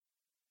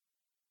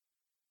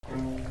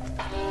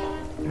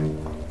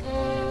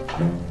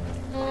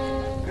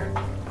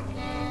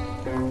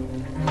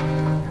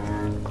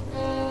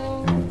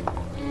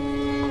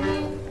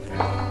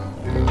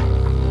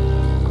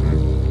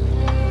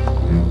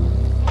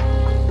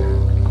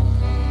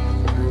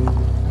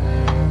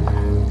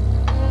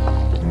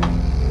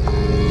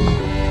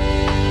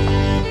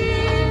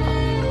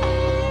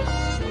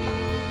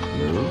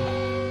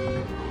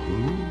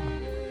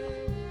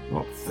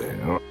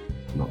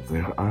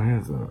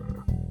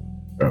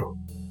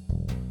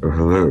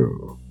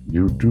Hello.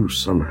 You do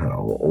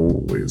somehow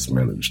always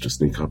manage to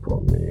sneak up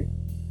on me.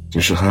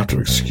 You shall have to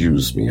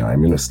excuse me.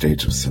 I'm in a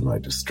state of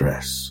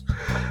semi-distress.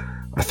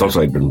 I thought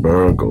I'd been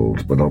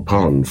burgled, but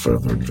upon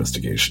further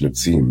investigation, it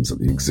seems that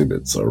the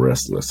exhibits are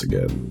restless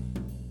again.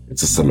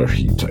 It's a summer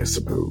heat, I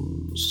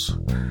suppose.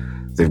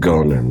 They've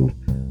gone and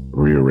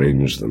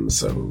rearranged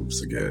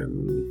themselves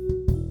again.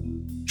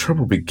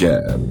 Trouble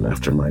began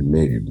after my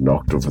maid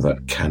knocked over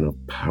that can of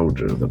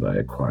powder that I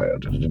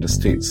acquired at an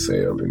estate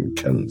sale in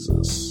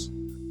Kansas.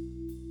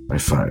 I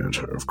fired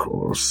her, of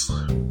course.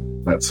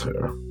 That's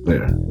her,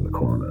 there in the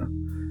corner,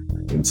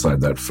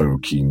 inside that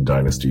faux Qin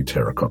Dynasty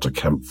terracotta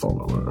camp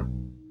follower.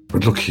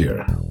 But look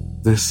here,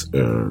 this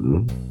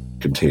urn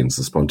contains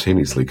the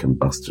spontaneously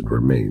combusted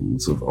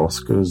remains of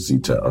Oscar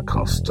Zita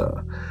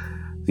Acosta,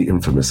 the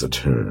infamous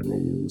attorney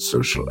and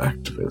social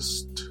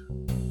activist.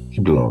 He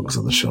belongs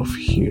on the shelf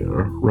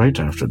here, right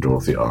after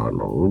Dorothy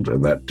Arnold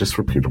and that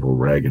disreputable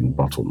rag and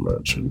bottle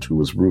merchant who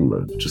was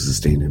rumored to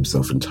sustain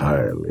himself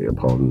entirely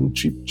upon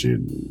cheap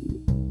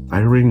gin.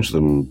 I arranged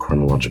them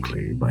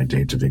chronologically by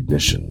date of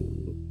ignition.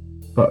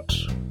 But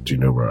do you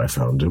know where I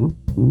found him?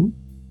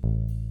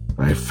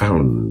 I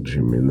found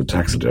him in the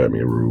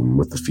taxidermy room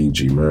with the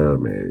Fiji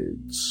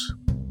mermaids,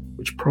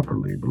 which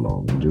properly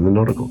belonged in the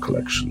nautical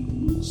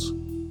collections.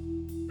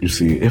 You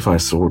see, if I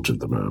sorted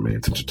the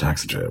mermaids into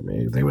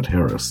taxidermy, they would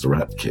harass the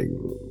rat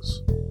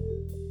kings.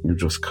 You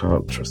just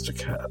can't trust a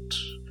cat,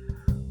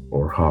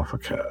 or half a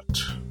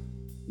cat,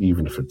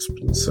 even if it's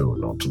been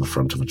sewn onto the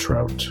front of a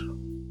trout.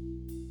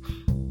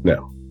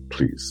 Now,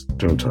 please,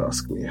 don't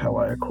ask me how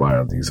I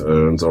acquired these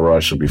urns, or I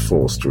shall be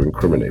forced to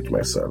incriminate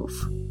myself.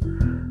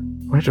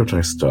 Why don't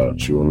I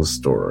start you on the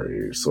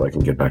story, so I can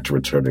get back to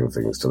returning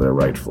things to their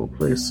rightful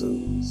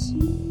places?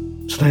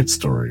 Tonight's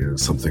story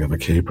is something of a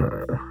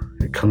caper.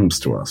 It comes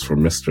to us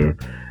from Mr.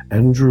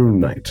 Andrew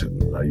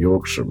Knighton, a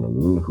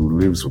Yorkshireman who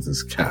lives with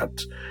his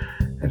cat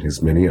and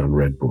his many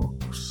unread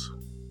books.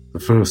 The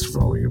first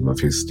volume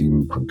of his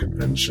steampunk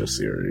adventure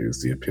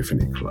series, The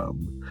Epiphany Club,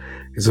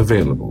 is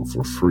available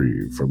for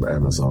free from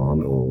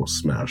Amazon or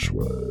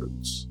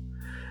Smashwords.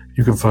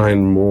 You can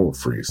find more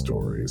free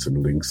stories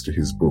and links to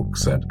his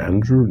books at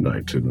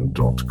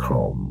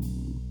andrewknighton.com.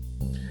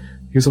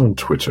 He's on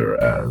Twitter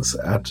as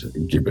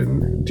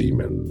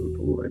 @GibbonDemon.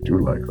 Oh, I do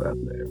like that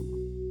name.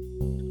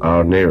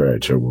 Our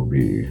narrator will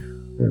be...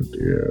 oh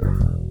dear.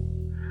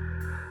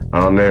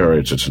 Our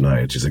narrator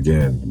tonight is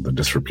again the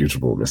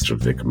disreputable Mr.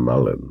 Vic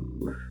Mullen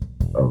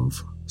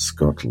of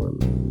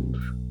Scotland.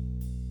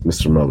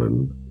 Mr.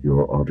 Mullen,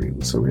 your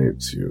audience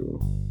awaits you.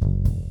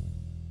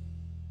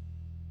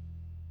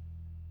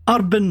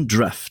 Urban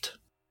Drift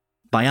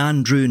by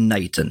Andrew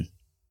Knighton.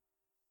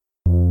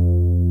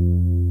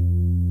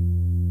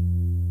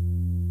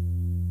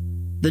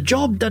 The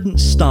job didn't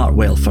start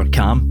well for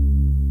Cam.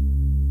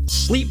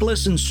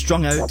 Sleepless and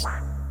strung out,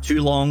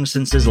 too long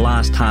since his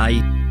last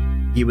high,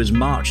 he was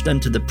marched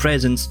into the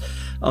presence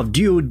of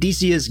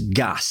Duodecius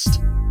Gast.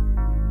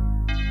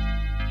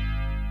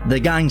 The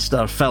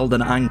gangster filled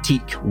an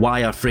antique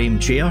wire-frame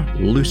chair,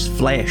 loose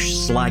flesh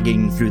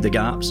slagging through the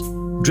gaps,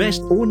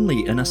 dressed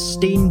only in a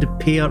stained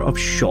pair of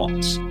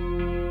shorts.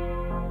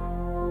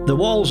 The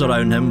walls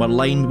around him were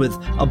lined with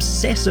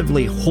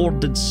obsessively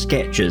hoarded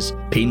sketches,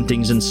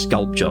 paintings and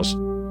sculptures.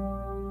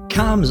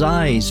 Cam's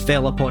eyes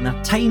fell upon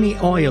a tiny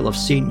oil of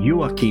St.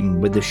 Joachim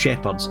with the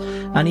shepherds,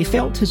 and he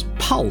felt his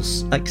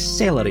pulse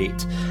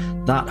accelerate,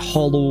 that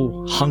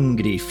hollow,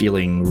 hungry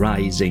feeling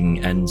rising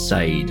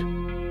inside.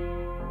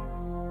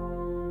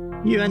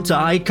 "You into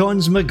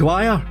icons,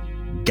 Maguire?"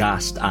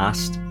 Gast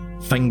asked,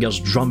 fingers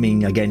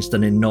drumming against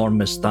an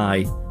enormous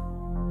thigh.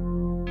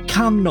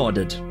 Cam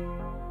nodded.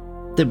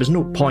 There was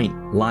no point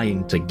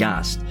lying to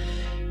Gast.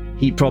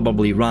 He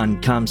probably ran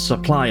Cam's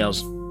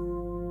suppliers.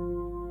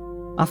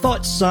 "I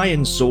thought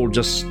science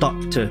soldiers stuck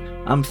to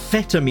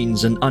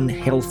amphetamines and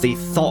unhealthy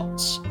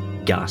thoughts,"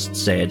 Gast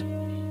said.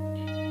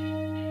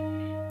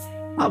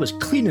 "I was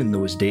clean in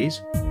those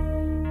days."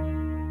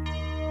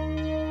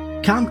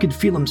 Cam could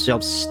feel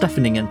himself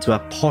stiffening into a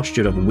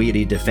posture of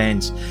wary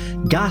defence.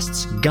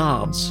 Gast's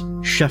guards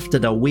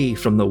shifted away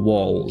from the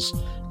walls,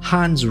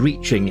 hands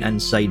reaching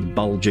inside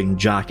bulging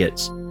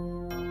jackets.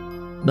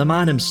 The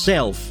man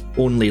himself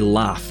only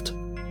laughed.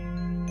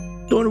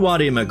 "Don't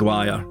worry,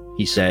 Maguire,"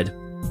 he said,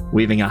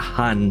 waving a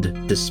hand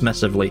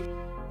dismissively.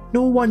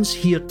 "No one's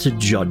here to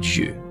judge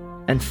you.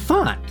 In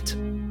fact,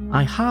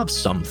 I have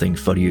something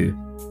for you."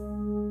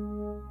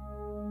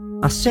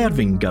 A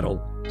serving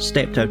girl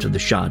stepped out of the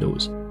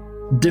shadows,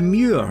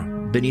 demure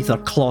beneath her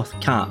cloth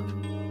cap,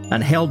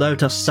 and held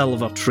out a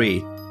silver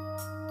tray.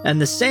 In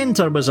the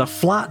centre was a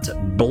flat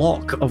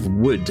block of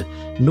wood,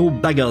 no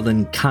bigger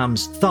than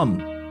Cam's thumb.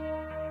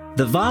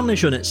 The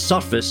varnish on its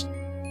surface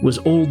was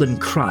old and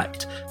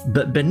cracked,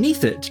 but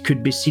beneath it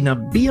could be seen a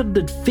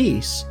bearded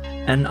face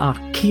in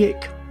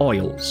archaic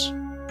oils.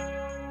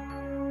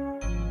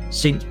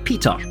 St.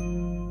 Peter,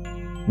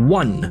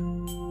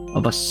 one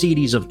of a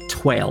series of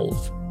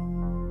 12.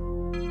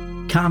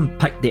 Cam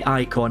picked the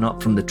icon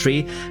up from the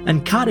tray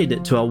and carried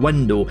it to a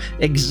window,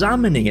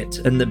 examining it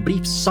in the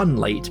brief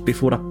sunlight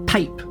before a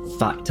pipe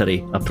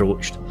factory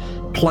approached,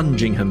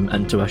 plunging him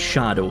into a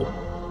shadow.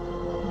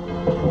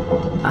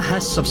 A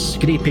hiss of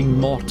scraping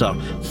mortar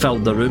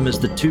filled the room as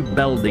the two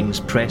buildings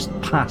pressed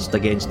past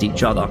against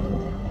each other.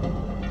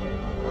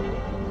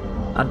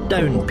 A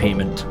down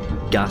payment,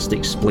 Gast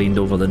explained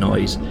over the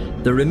noise.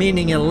 The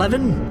remaining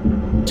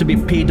 11 to be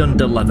paid on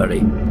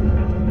delivery.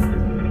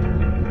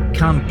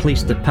 Cam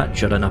placed the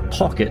picture in a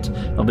pocket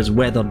of his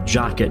weathered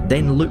jacket,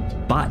 then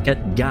looked back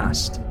at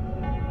Gast.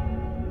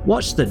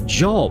 What's the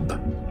job?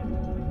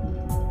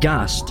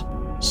 Gast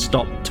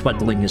stopped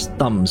twiddling his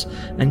thumbs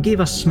and gave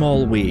a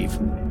small wave.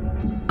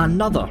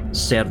 Another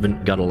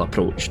servant girl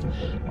approached.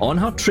 On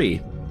her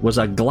tray was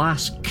a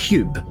glass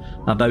cube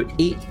about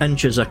 8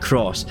 inches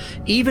across.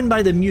 Even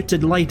by the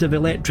muted light of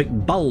electric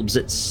bulbs,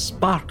 it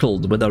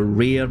sparkled with a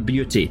rare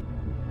beauty.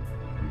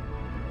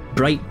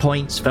 Bright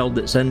points filled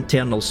its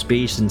internal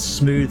space, and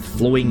smooth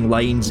flowing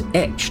lines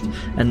etched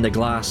in the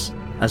glass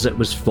as it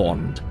was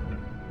formed.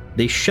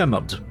 They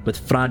shimmered with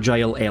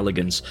fragile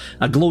elegance,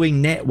 a glowing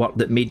network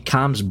that made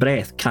Cam's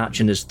breath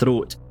catch in his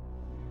throat.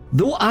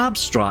 Though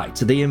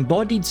abstract, they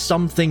embodied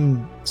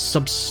something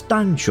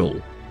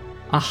substantial,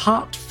 a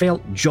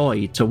heartfelt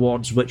joy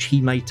towards which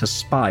he might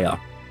aspire.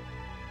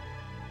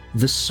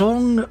 The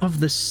song of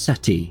the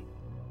city,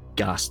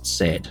 Gast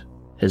said,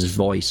 his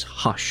voice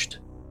hushed.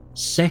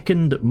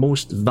 Second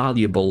most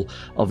valuable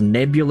of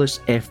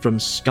nebulous Ephraim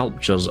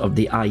sculptures of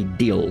the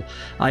ideal.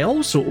 I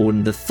also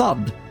own the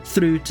 3rd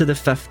through to the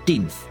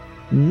 15th.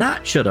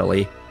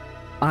 Naturally,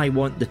 I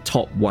want the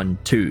top one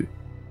too.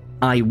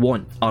 I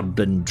want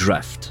Urban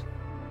Drift.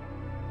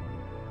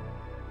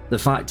 The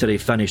factory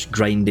finished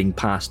grinding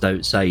past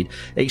outside,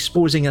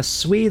 exposing a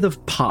swathe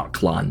of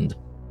parkland.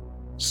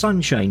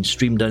 Sunshine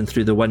streamed down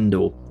through the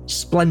window,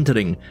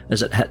 splintering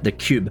as it hit the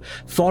cube,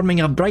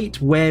 forming a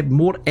bright web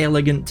more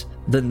elegant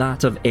than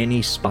that of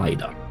any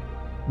spider.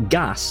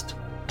 Gast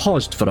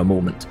paused for a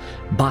moment,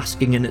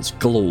 basking in its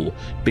glow,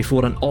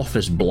 before an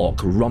office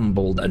block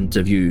rumbled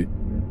into view,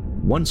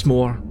 once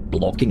more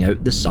blocking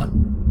out the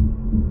sun.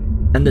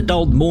 In the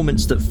dulled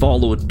moments that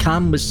followed,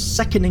 Cam was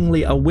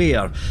sickeningly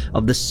aware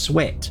of the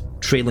sweat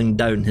trailing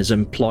down his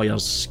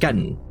employer's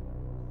skin.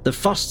 The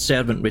first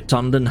servant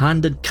returned and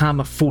handed Cam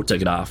a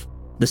photograph.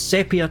 The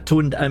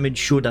sepia-toned image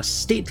showed a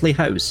stately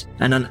house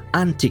in an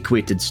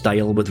antiquated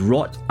style with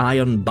wrought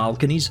iron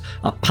balconies,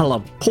 a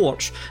pillared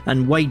porch,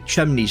 and wide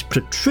chimneys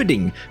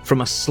protruding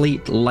from a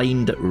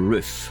slate-lined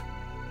roof.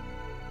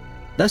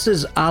 "This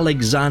is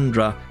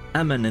Alexandra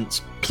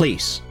Eminent's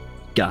place,"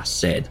 Gast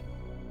said.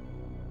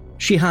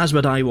 "She has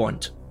what I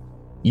want.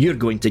 You're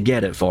going to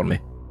get it for me."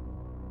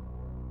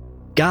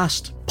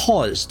 Gast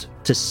paused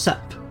to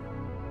sip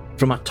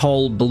from a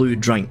tall blue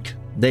drink,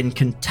 then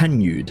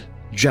continued,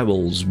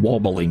 jowls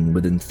wobbling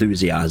with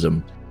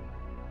enthusiasm.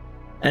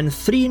 "In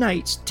 3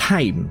 nights'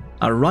 time,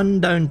 a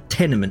run-down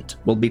tenement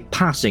will be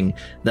passing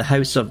the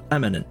House of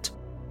Eminent.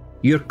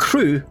 Your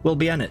crew will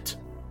be in it,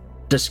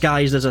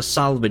 disguised as a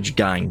salvage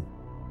gang.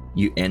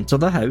 You enter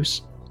the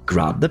house,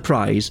 grab the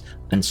prize,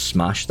 and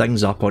smash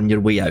things up on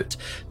your way out.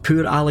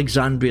 Poor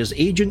Alexandria's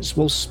agents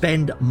will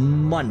spend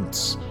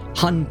months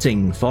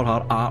hunting for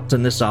her art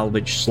in the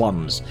salvage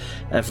slums.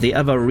 If they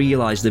ever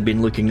realise they've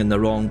been looking in the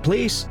wrong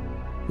place,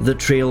 the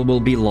trail will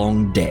be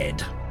long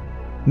dead.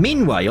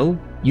 Meanwhile,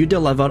 you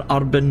deliver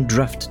Urban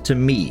Drift to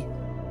me,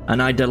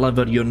 and I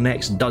deliver your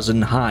next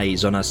dozen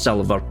highs on a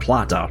silver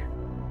platter."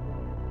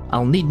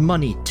 "I'll need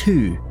money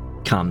too,"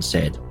 Cam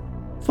said,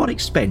 "for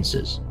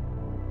expenses."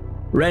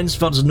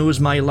 "Rensford's knows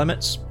my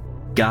limits,"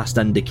 Gast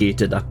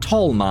indicated a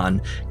tall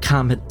man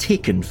Cam had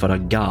taken for a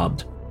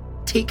guard.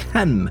 "Take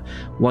him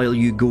while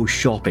you go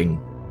shopping."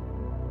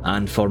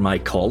 "And for my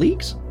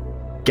colleagues?"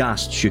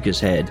 Gast shook his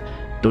head.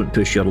 "Don't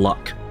push your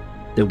luck.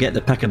 They'll get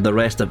the pick of the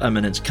rest of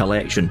Eminent's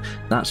collection.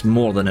 That's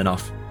more than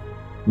enough.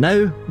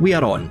 Now we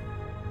are on.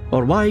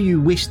 Or why are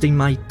you wasting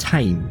my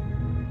time?"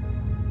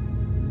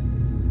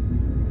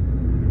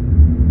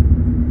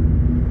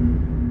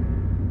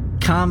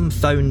 Cam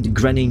found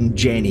grinning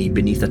Jenny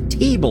beneath a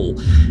table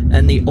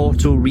in the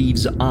Otto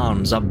Reeves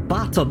Arms, a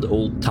battered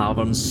old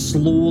tavern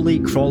slowly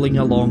crawling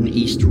along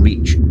East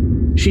Reach.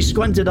 She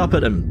squinted up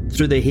at him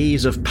through the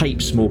haze of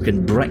pipe smoke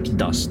and brick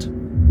dust.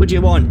 "What do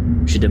you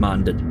want?" she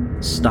demanded,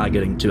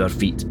 staggering to her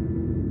feet.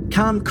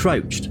 Cam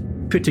crouched,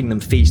 putting them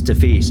face to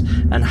face,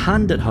 and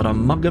handed her a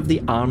mug of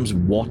the Arms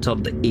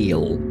watered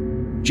ale.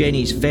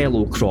 Jenny's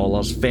fellow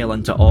crawlers fell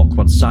into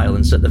awkward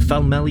silence at the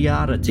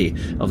familiarity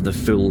of the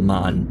full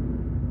man.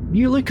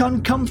 "You look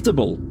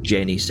uncomfortable,"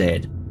 Jenny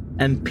said,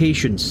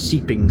 impatience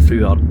seeping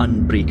through her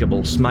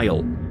unbreakable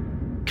smile.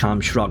 Cam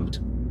shrugged.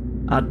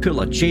 I'd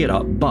pull a chair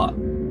up, but...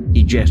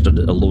 He gestured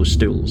at the low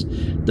stools,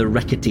 the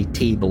rickety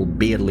table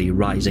barely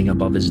rising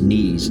above his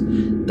knees.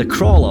 The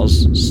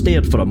crawlers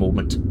stared for a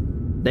moment.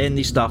 Then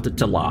they started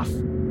to laugh.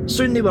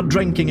 Soon they were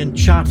drinking and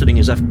chattering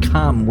as if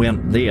Cam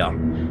weren't there.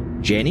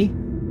 Jenny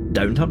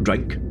downed her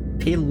drink,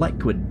 pale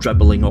liquid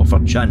dribbling off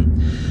her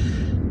chin.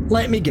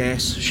 "Let me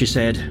guess," she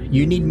said.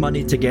 "You need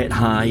money to get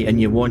high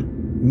and you want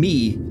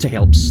me to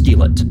help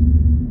steal it."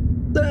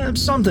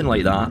 Something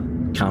like that,"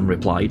 Cam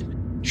replied.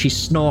 She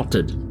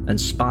snorted and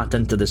spat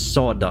into the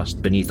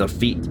sawdust beneath her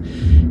feet.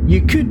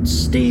 "You could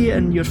stay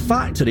in your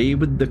factory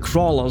with the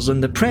crawlers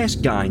and the press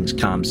gangs,"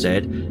 Cam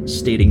said,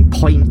 staring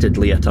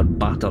pointedly at her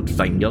battered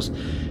fingers.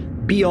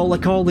 "Be all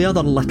like all the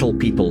other little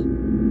people.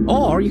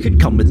 Or you could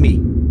come with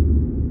me."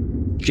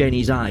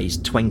 Jenny's eyes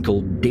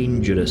twinkled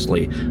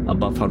dangerously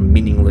above her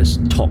meaningless,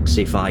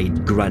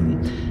 toxified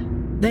grin.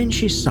 Then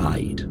she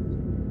sighed.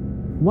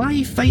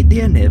 "Why fight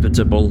the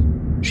inevitable?"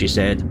 she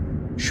said,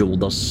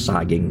 shoulders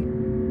sagging.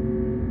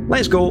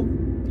 "Let's go."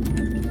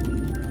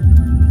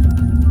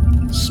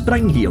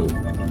 Springheel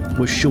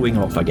was showing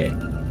off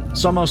again,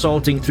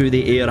 somersaulting through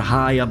the air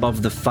high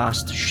above the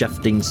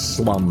fast-shifting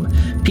slum.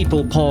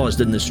 People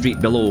paused in the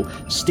street below,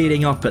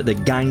 staring up at the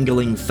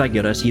gangling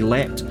figure as he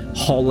leapt,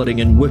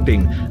 hollering and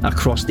whooping,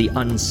 across the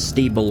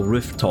unstable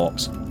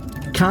rooftops.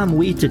 Cam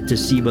waited to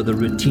see where the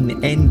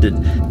routine ended,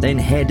 then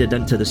headed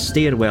into the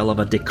stairwell of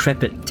a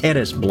decrepit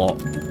terrace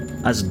block.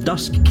 As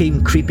dusk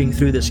came creeping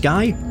through the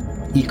sky,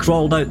 he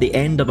crawled out the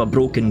end of a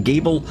broken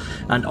gable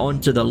and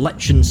onto the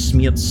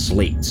lichen-smeared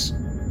slates.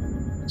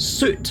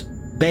 Soot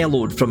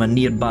bellowed from a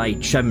nearby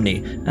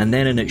chimney, and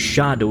then in its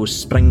shadow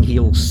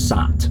Springheel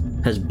sat,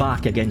 his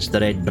back against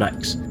the red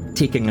bricks,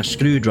 taking a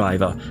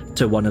screwdriver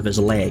to one of his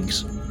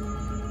legs.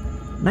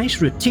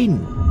 "Nice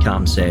routine,"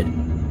 Cam said,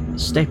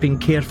 stepping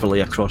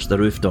carefully across the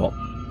rooftop.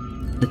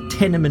 The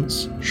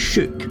tenements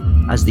shook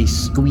as they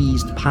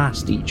squeezed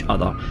past each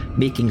other,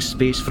 making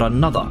space for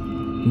another,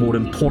 more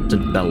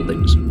important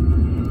buildings.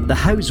 The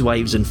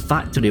housewives and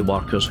factory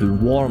workers who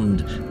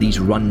warmed these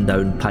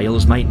rundown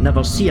piles might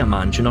never see a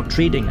mansion or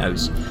trading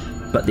house,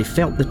 but they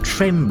felt the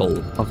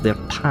tremble of their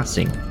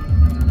passing.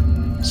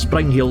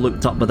 Springheel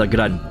looked up with a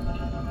grin.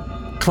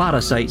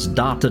 Claricites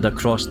darted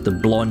across the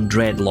blonde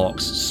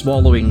dreadlocks,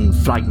 swallowing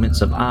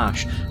fragments of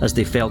ash as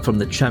they fell from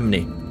the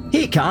chimney.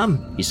 "Hey Cam,"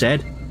 he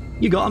said.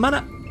 "You got a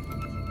minute?"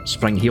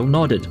 Springheel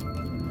nodded.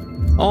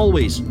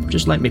 "Always.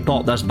 Just let me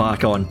pop this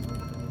back on."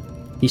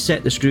 He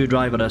set the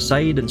screwdriver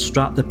aside and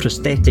strapped the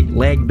prosthetic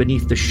leg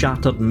beneath the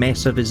shattered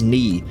mess of his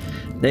knee.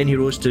 Then he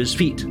rose to his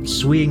feet,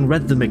 swaying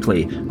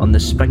rhythmically on the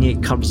springy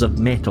curves of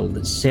metal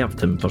that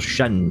served him for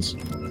shins.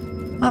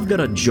 "I've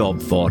got a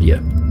job for you,"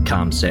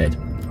 Cam said.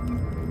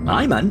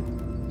 "I'm in,"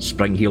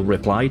 Springheel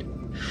replied.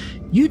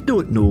 "You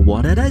don't know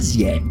what it is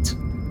yet."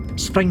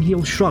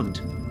 Springheel shrugged.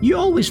 "You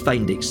always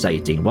find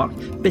exciting work.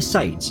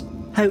 Besides,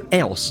 how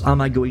else am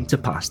I going to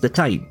pass the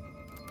time?"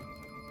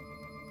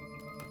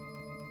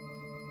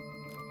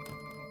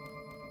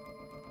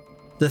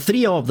 The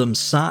three of them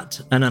sat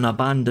in an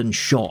abandoned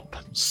shop,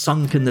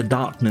 sunk in the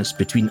darkness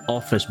between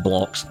office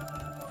blocks.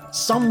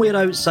 Somewhere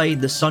outside,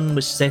 the sun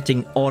was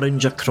setting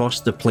orange across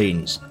the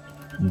plains.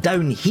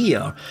 Down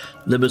here,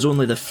 there was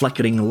only the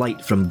flickering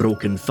light from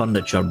broken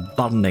furniture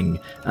burning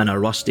in a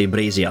rusty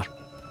brazier.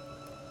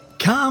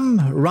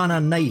 Cam ran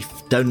a knife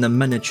down the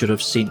miniature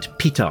of St.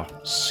 Peter,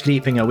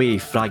 scraping away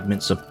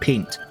fragments of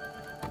paint.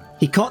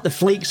 He caught the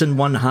flakes in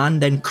one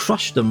hand, then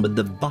crushed them with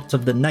the butt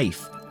of the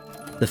knife.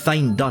 The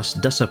fine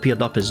dust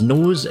disappeared up his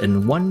nose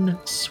in one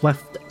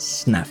swift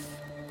sniff.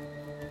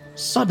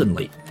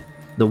 Suddenly,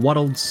 the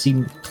world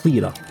seemed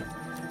clearer,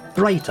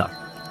 brighter,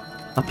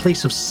 a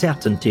place of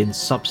certainty and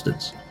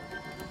substance.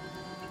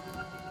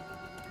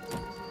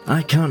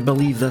 "I can't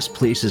believe this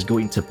place is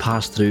going to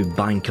pass through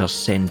Banker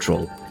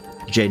Central,"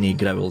 Jenny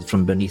growled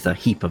from beneath a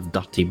heap of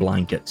dirty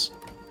blankets.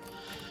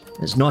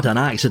 "It's not an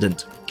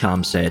accident,"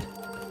 Cam said.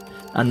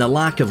 "And the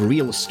lack of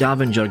real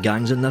scavenger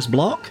gangs in this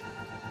block?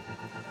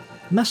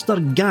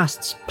 Mr.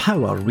 Gast's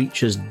power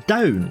reaches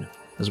down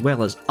as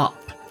well as up."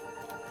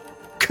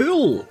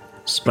 "Cool,"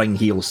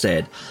 Springheel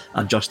said,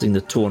 adjusting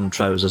the torn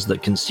trousers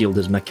that concealed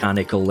his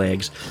mechanical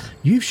legs.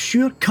 "You've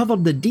sure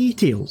covered the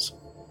details."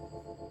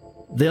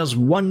 "There's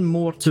one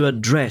more to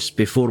address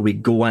before we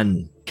go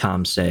in,"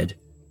 Cam said.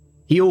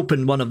 He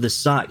opened one of the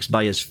sacks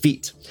by his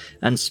feet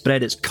and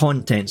spread its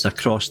contents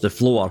across the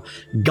floor.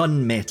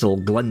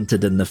 Gunmetal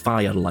glinted in the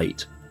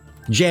firelight.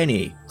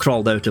 Jenny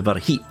crawled out of her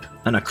heap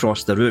and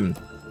across the room.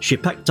 She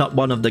picked up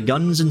one of the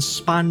guns and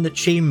spanned the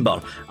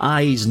chamber,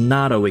 eyes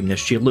narrowing as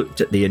she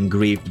looked at the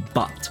engraved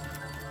butt.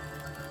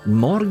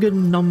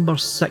 "Morgan number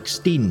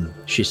 16,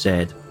 she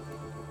said.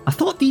 "I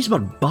thought these were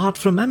barred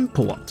from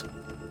import."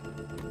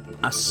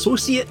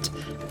 "Associate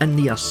in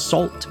the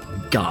Assault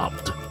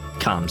Guard,"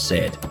 Cam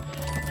said.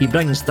 "He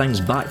brings things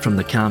back from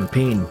the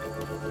campaign."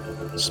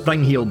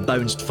 Springheel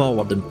bounced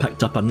forward and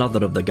picked up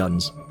another of the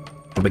guns.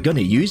 "Are we going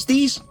to use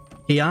these?"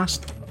 he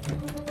asked.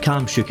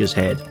 Cam shook his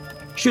head.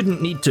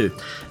 "Shouldn't need to,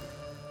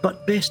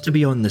 but best to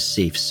be on the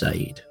safe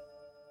side."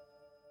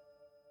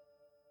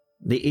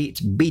 They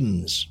ate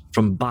beans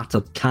from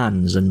battered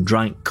cans and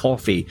drank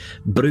coffee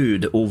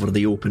brewed over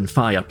the open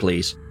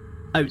fireplace.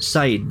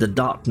 Outside, the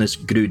darkness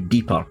grew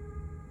deeper.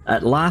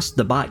 At last,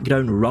 the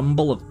background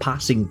rumble of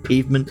passing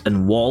pavement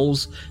and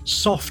walls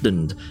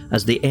softened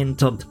as they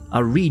entered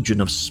a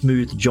region of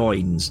smooth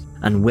joins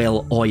and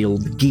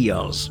well-oiled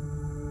gears.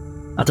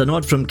 At a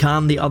nod from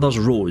Cam, the others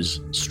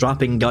rose,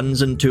 strapping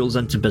guns and tools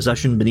into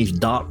position beneath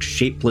dark,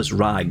 shapeless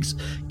rags.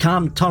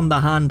 Cam turned the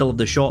handle of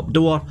the shop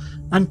door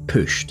and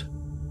pushed.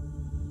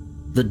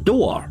 The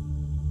door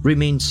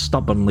remained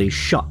stubbornly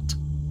shut.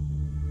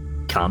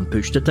 Cam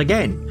pushed it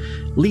again,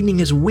 leaning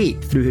his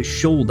weight through his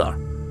shoulder.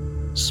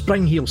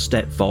 Springheel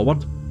stepped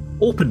forward,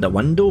 opened a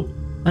window,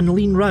 and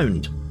leaned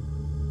round.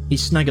 He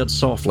sniggered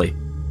softly.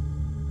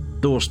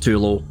 Door's too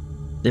low.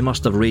 They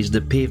must have raised the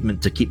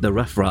pavement to keep the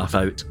riffraff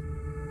out.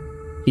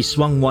 He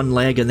swung one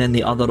leg and then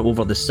the other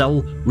over the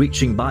sill,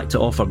 reaching back to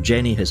offer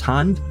Jenny his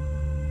hand.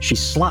 She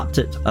slapped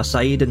it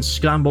aside and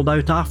scrambled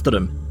out after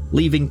him,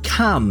 leaving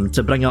Cam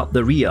to bring up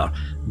the rear,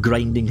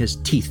 grinding his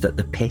teeth at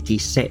the petty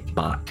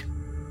setback.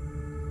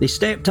 They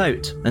stepped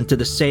out into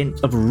the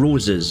scent of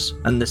roses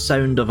and the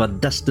sound of a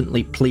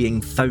distantly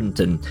playing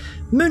fountain.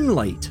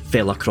 Moonlight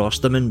fell across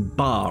them in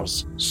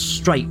bars,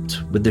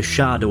 striped with the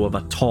shadow of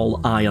a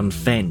tall iron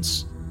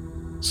fence.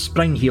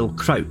 Springheel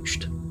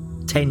crouched,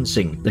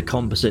 tensing the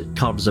composite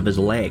curves of his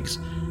legs,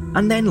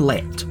 and then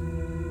leapt.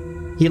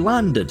 He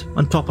landed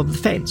on top of the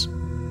fence,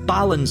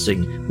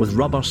 balancing with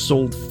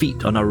rubber-soled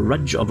feet on a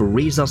ridge of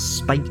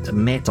razor-spiked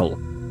metal.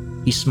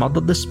 He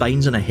smothered the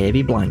spines in a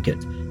heavy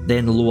blanket,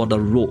 then lowered a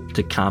rope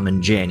to Cam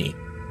and Jenny.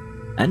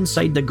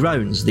 Inside the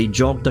grounds, they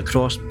jogged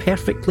across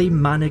perfectly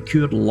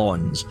manicured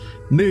lawns,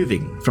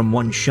 moving from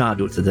one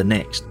shadow to the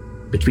next,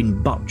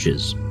 between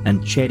birches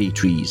and cherry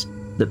trees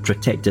that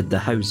protected the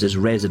house's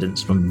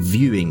residents from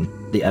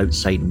viewing the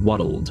outside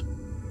world.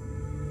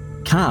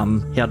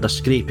 Cam heard a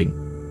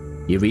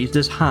scraping. He raised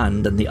his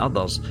hand and the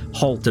others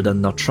halted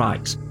in their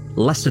tracks,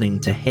 listening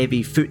to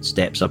heavy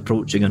footsteps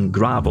approaching on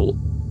gravel.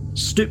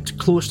 Stooped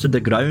close to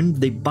the ground,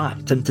 they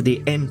backed into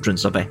the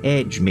entrance of a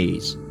hedge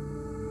maze.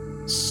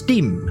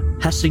 Steam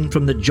hissing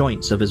from the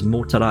joints of his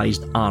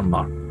motorised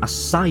armour, a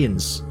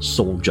science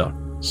soldier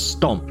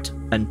stomped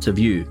into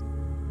view.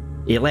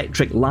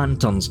 Electric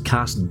lanterns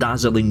cast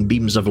dazzling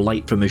beams of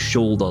light from his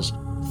shoulders,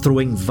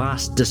 throwing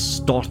vast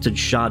distorted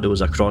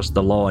shadows across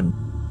the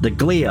lawn. The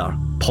glare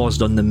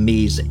paused on the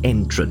maze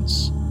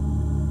entrance.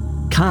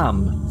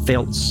 Cam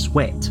felt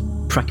sweat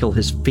prickle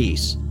his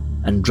face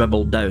and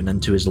dribbled down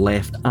into his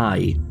left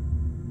eye.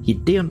 He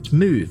daren't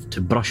move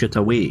to brush it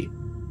away.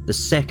 The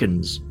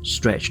seconds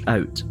stretched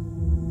out.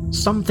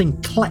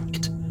 Something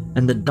clicked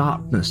in the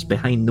darkness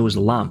behind those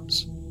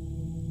lamps.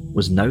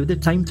 Was now the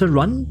time to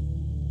run?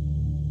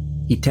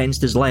 He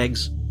tensed his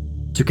legs,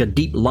 took a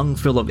deep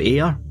lungful of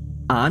air,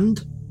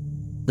 and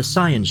the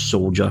science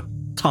soldier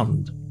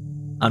turned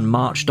and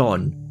marched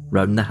on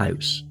round the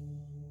house,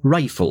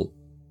 rifle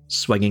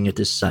swinging at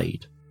his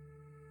side.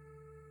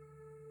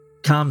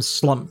 Cam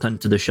slumped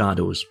into the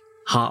shadows,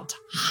 heart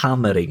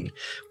hammering,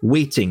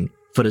 waiting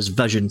for his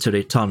vision to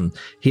return.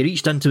 He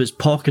reached into his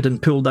pocket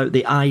and pulled out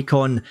the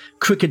icon,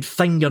 crooked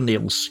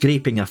fingernails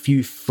scraping a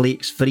few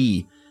flakes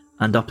free,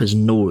 and up his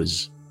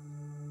nose.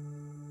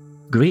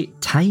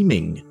 Great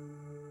timing,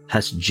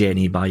 hissed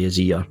Jenny by his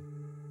ear.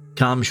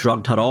 Cam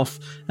shrugged her off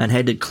and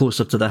headed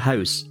closer to the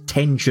house,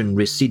 tension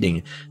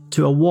receding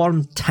to a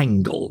warm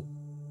tingle.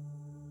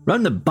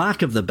 Round the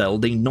back of the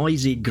building,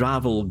 noisy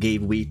gravel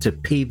gave way to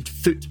paved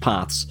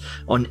footpaths.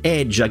 On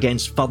edge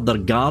against further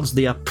guards,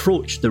 they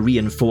approached the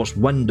reinforced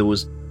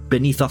windows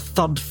beneath a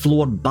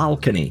third-floor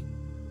balcony.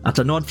 At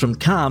a nod from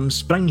Cam,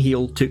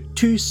 Springheel took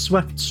 2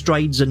 swift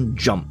strides and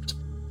jumped,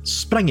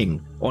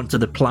 springing onto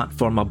the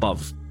platform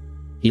above.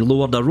 He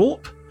lowered a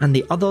rope and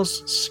the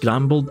others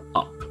scrambled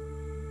up.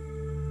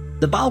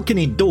 The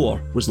balcony door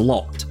was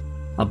locked,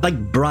 a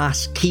big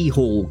brass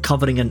keyhole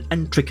covering an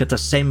intricate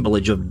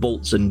assemblage of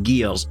bolts and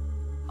gears.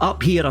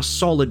 Up here a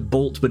solid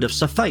bolt would have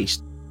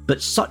sufficed,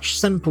 but such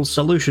simple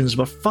solutions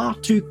were far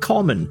too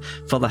common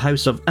for the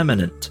House of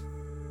Imminent.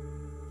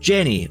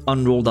 Jenny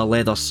unrolled a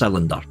leather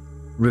cylinder,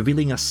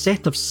 revealing a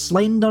set of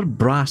slender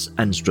brass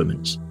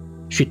instruments.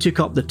 She took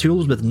up the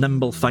tools with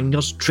nimble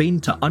fingers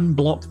trained to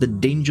unblock the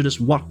dangerous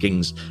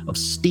workings of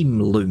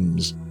steam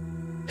looms.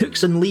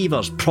 Hooks and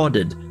levers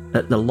prodded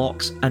at the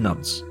lock's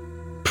innards,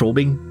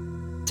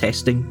 probing,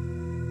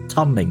 testing,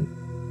 turning,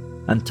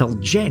 until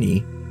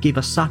Jenny gave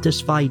a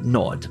satisfied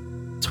nod,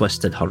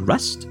 twisted her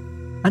wrist,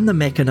 and the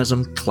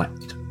mechanism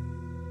clicked.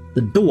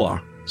 The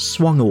door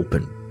swung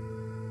open.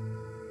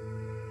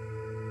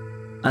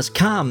 As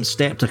Cam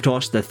stepped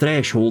across the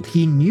threshold,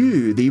 he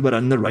knew they were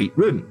in the right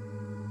room.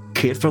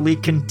 Carefully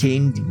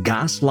contained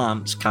gas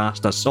lamps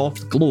cast a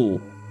soft glow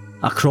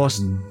across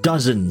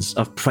dozens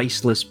of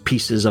priceless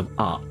pieces of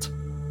art.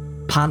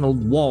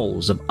 Panelled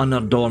walls of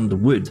unadorned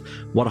wood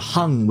were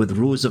hung with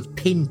rows of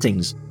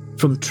paintings,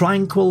 from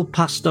tranquil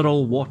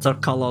pastoral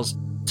watercolours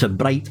to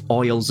bright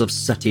oils of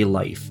city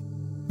life.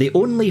 The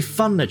only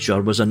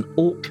furniture was an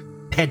oak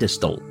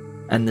pedestal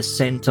in the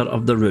centre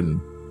of the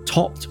room,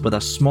 topped with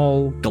a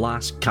small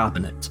glass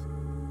cabinet.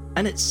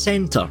 In its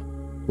centre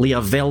lay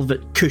a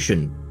velvet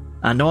cushion,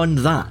 and on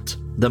that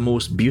the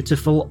most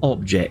beautiful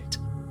object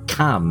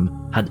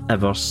Cam had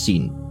ever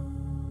seen.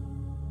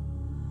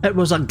 It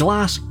was a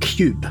glass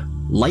cube,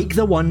 like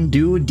the one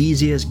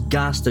Duodesius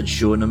Gast had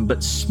shown him,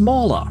 but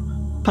smaller,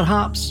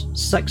 perhaps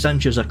 6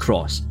 inches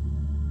across.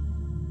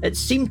 It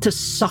seemed to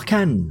suck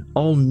in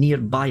all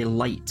nearby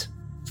light,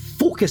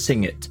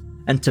 focusing it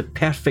into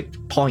perfect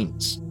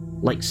points,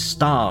 like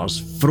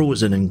stars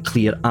frozen in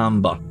clear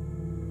amber.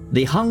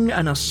 They hung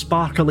in a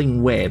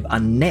sparkling web, a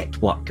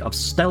network of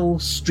still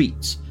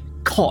streets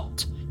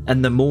caught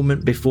in the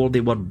moment before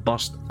they were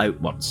burst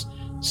outwards,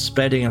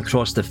 spreading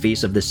across the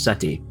face of the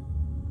city.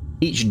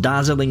 Each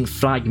dazzling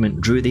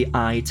fragment drew the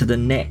eye to the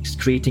next,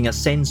 creating a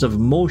sense of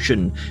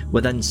motion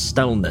within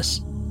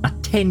stillness, a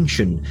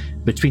tension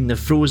between the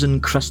frozen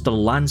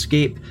crystal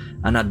landscape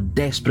and a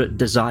desperate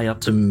desire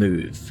to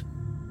move.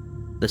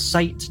 The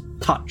sight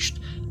touched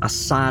a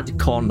sad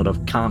corner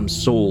of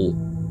Cam's soul.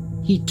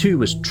 He too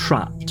was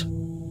trapped,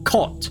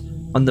 caught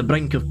on the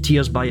brink of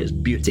tears by its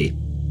beauty.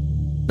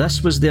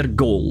 This was their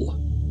goal.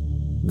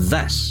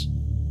 This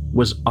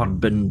was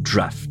urban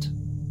drift.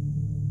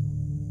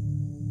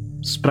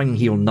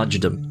 Springheel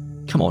nudged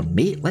him. "Come on,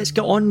 mate, let's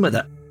get on with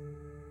it."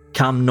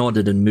 Cam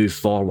nodded and moved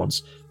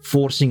forwards,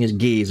 forcing his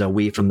gaze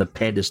away from the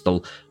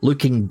pedestal,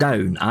 looking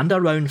down and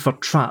around for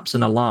traps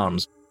and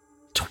alarms.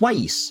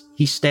 Twice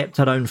he stepped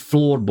around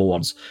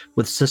floorboards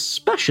with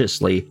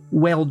suspiciously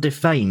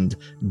well-defined,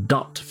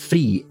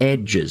 dirt-free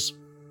edges.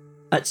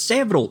 At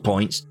several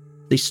points,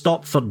 they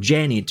stopped for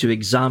Jenny to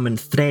examine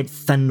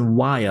thread-thin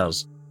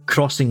wires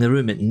crossing the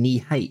room at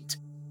knee-height.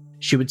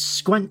 She would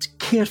squint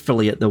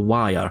carefully at the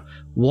wire,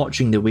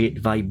 watching the way it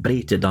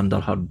vibrated under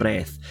her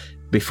breath,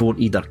 before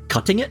either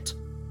cutting it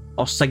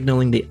or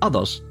signalling the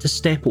others to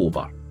step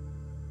over.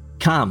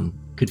 Cam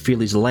could feel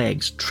his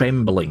legs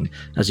trembling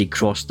as he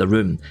crossed the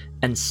room.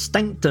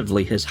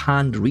 Instinctively, his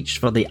hand reached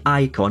for the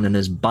icon in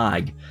his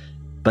bag,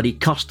 but he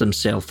cursed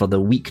himself for the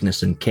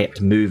weakness and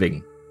kept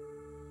moving.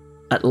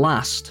 At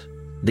last,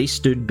 they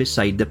stood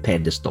beside the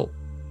pedestal.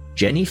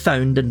 Jenny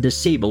found and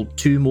disabled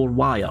 2 more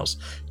wires,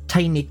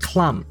 tiny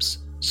clamps,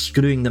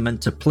 screwing them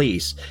into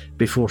place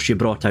before she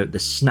brought out the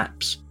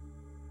snips.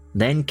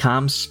 Then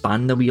Cam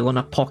span the wheel on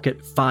a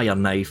pocket fire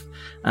knife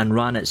and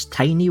ran its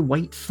tiny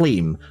white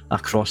flame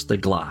across the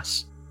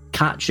glass,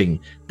 catching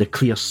the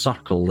clear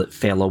circle that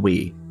fell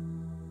away.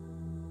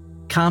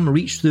 Cam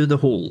reached through the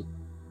hole,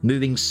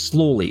 moving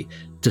slowly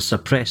to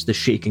suppress the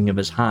shaking of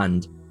his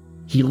hand.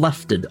 He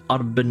lifted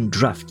urban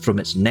drift from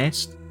its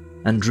nest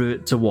and drew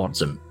it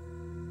towards him.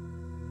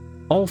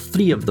 All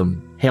 3 of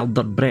them held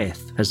their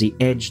breath as he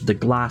edged the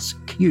glass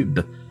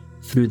cube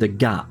through the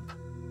gap.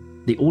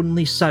 The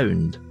only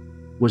sound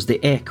was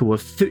the echo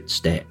of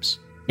footsteps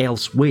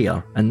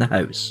elsewhere in the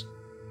house.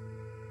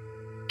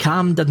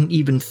 Cam didn't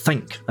even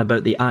think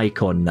about the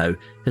icon now.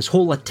 His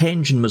whole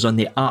attention was on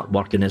the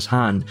artwork in his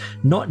hand,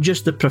 not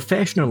just the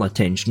professional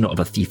attention of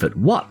a thief at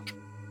work,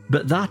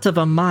 but that of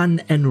a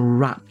man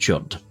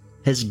enraptured,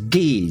 his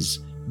gaze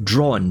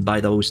drawn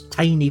by those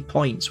tiny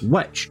points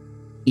which,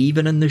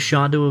 even in the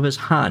shadow of his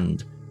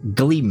hand,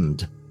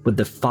 gleamed with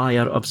the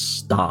fire of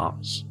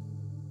stars.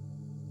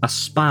 A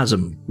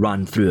spasm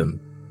ran through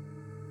him.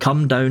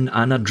 Come down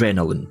an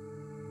adrenaline.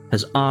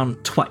 His arm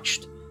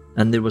twitched,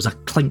 and there was a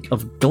clink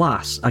of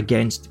glass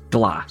against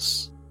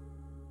glass.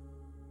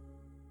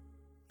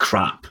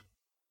 Crap.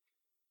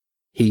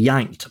 He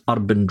yanked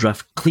urban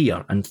drift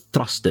clear and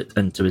thrust it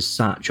into his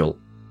satchel.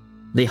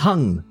 They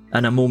hung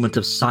in a moment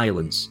of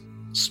silence.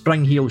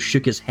 Springheel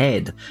shook his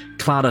head,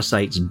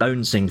 claricites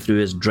bouncing through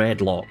his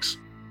dreadlocks.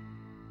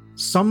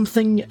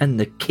 Something in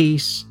the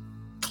case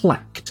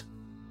clicked.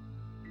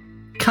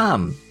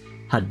 Cam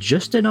had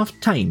just enough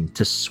time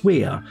to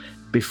swear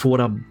before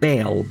a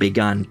bell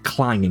began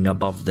clanging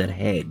above their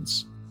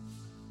heads.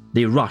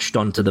 They rushed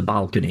onto the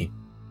balcony.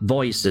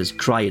 Voices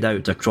cried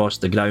out across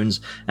the grounds,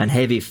 and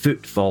heavy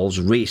footfalls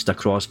raced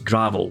across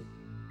gravel.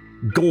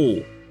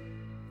 "Go!"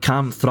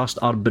 Cam thrust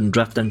urban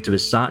drift into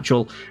his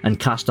satchel and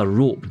cast a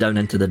rope down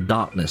into the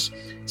darkness.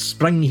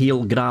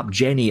 Springheel grabbed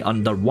Jenny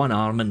under one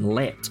arm and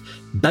leapt,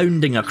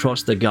 bounding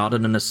across the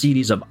garden in a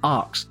series of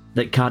arcs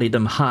that carried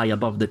him high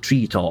above the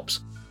treetops.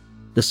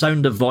 The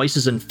sound of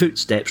voices and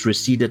footsteps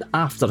receded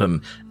after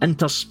him,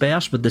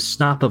 interspersed with the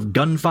snap of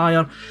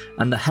gunfire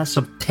and the hiss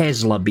of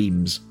Tesla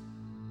beams.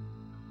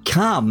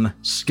 Cam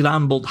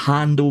scrambled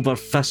hand over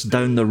fist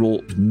down the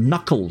rope,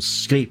 knuckles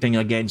scraping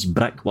against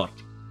brickwork.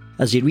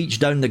 As he reached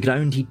down the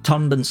ground, he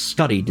turned and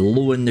scurried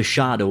low in the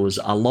shadows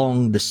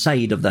along the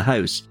side of the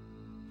house.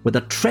 With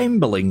a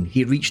trembling,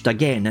 he reached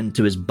again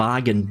into his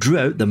bag and drew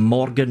out the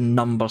Morgan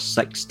number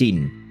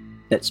 16,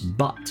 its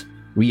butt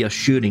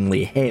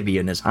reassuringly heavy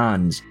in his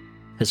hands.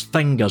 His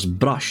fingers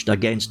brushed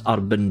against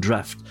urban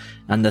drift,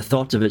 and the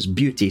thought of its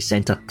beauty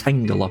sent a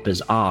tingle up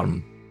his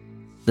arm.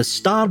 The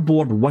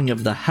starboard wing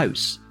of the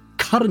house,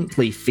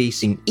 currently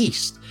facing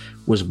east,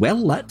 was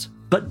well lit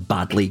but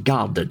badly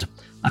guarded.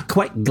 A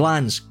quick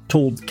glance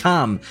told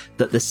Cam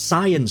that the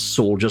science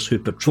soldiers who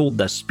patrolled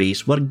this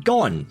space were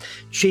gone,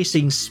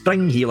 chasing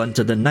Springheel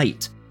into the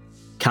night.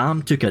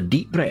 Cam took a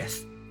deep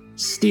breath,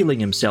 steeling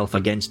himself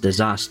against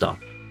disaster,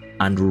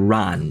 and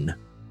ran.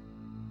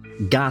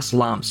 Gas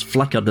lamps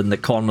flickered in the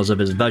corners of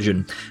his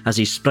vision as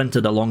he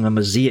sprinted along a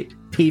mosaic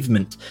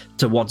pavement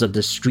towards a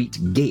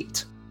discreet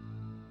gate.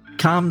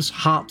 Cam's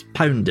heart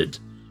pounded.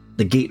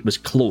 The gate was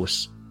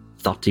close.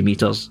 30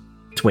 metres,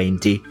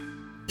 20,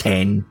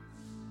 10.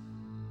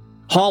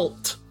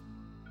 Halt!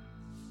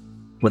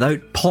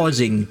 Without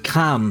pausing,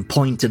 Cam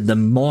pointed the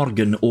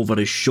Morgan over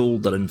his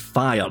shoulder and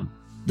fired.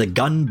 The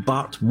gun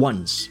barked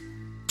once,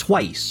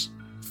 twice,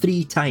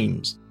 3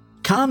 times.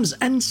 Cam's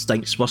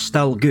instincts were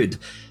still good,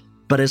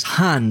 but his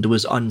hand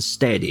was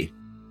unsteady.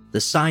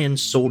 The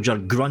science soldier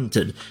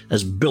grunted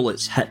as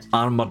bullets hit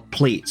armoured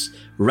plates,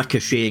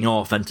 ricocheting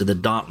off into the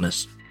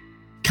darkness.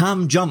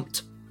 Cam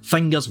jumped,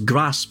 fingers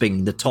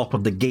grasping the top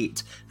of the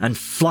gate, and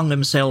flung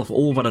himself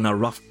over in a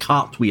rough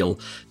cartwheel.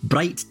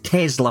 Bright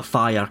Tesla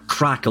fire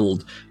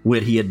crackled where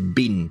he had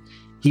been.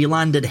 He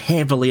landed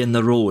heavily in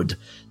the road,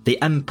 the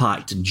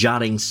impact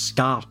jarring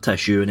scar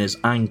tissue in his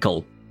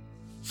ankle.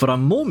 For a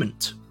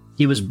moment,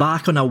 he was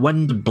back on a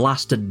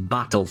wind-blasted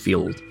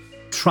battlefield,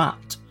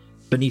 trapped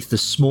beneath the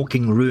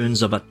smoking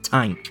ruins of a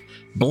tank,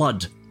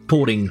 blood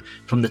pouring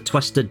from the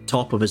twisted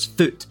top of his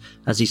foot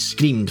as he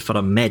screamed for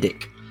a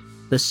medic.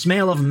 The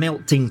smell of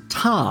melting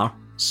tar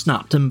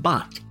snapped him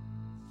back.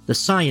 The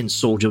science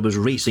soldier was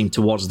racing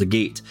towards the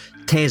gate,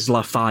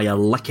 Tesla fire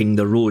licking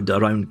the road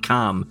around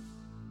Cam.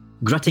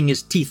 Gritting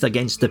his teeth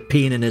against the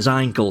pain in his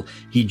ankle,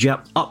 he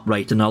jerked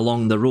upright and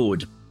along the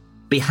road.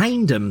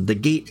 Behind him, the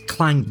gate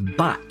clanged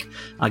back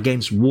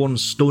against worn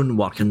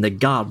stonework and the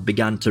guard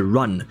began to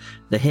run,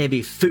 the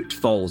heavy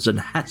footfalls and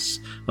hiss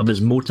of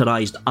his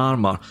motorised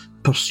armour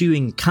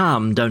pursuing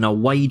Cam down a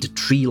wide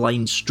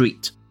tree-lined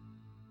street.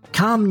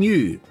 Cam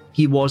knew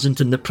he wasn't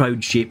in the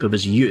proud shape of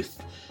his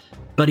youth,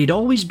 but he'd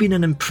always been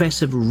an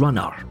impressive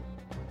runner.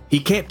 He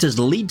kept his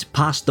lead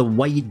past the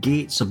wide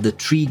gates of the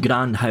tree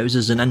grand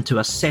houses and into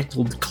a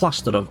settled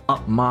cluster of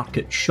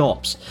upmarket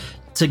shops,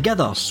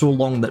 together so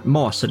long that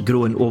moss had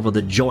grown over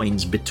the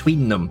joins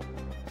between them.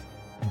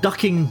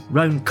 Ducking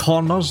round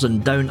corners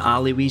and down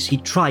alleyways, he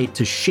tried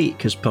to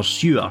shake his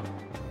pursuer,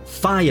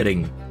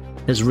 firing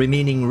his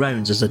remaining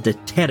rounds as a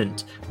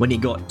deterrent when he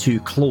got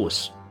too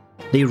close.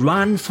 They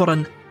ran for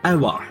an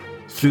hour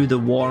through the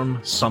warm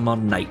summer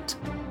night,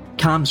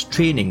 Cam's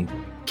training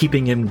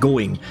keeping him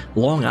going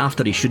long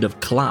after he should have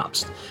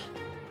collapsed.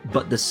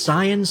 But the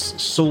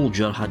science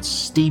soldier had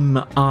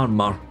steam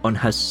armour on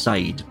his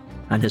side,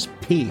 and his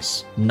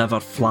pace never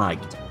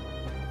flagged.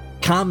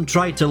 Cam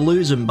tried to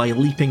lose him by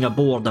leaping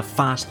aboard a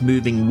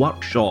fast-moving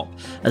workshop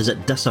as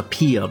it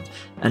disappeared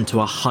into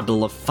a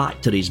huddle of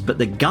factories, but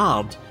the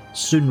guard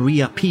soon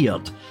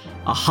reappeared,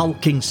 a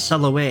hulking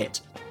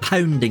silhouette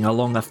pounding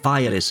along a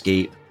fire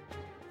escape.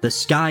 The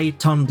sky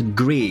turned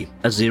grey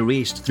as they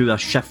raced through a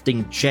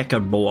shifting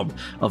checkerboard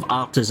of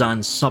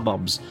artisan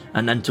suburbs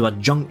and into a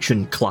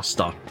junction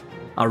cluster.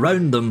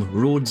 Around them,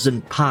 roads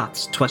and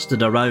paths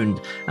twisted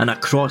around and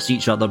across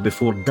each other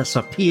before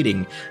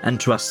disappearing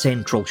into a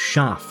central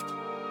shaft.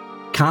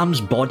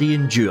 Cam's body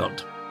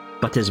endured,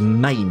 but his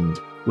mind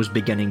was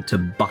beginning to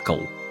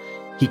buckle.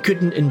 He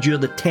couldn't endure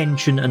the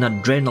tension and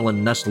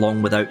adrenaline this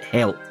long without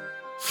help.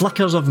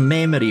 Flickers of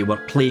memory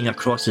were playing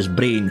across his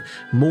brain,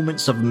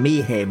 moments of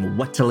mayhem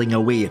whittling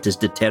away at his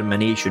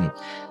determination.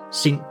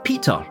 St.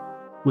 Peter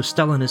was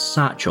still in his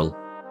satchel,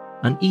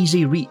 an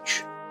easy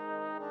reach.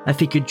 If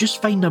he could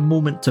just find a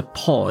moment to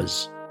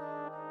pause,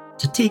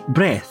 to take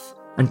breath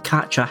and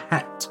catch a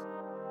hit,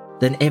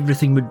 then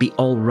everything would be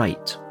all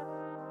right.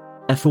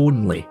 If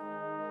only.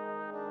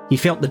 He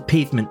felt the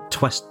pavement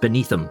twist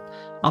beneath him.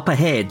 Up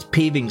ahead,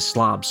 paving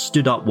slabs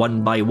stood up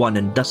one by one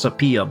and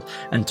disappeared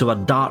into a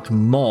dark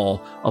maw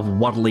of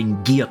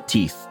whirling gear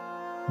teeth.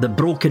 The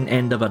broken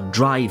end of a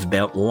drive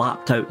belt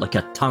lapped out like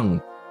a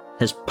tongue.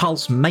 His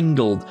pulse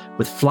mingled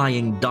with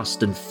flying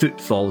dust and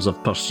footfalls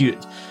of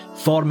pursuit,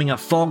 forming a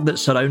fog that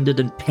surrounded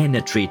and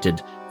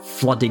penetrated,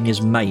 flooding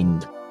his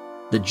mind.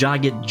 The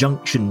jagged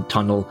junction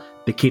tunnel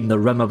became the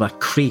rim of a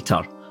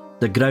crater,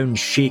 the ground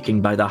shaking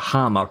by the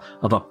hammer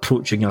of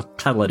approaching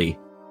artillery.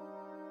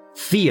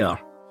 Fear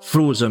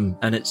froze him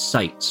in its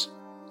sights,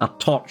 a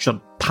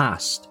tortured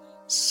past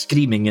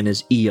screaming in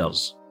his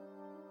ears.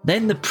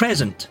 Then the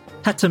present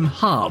hit him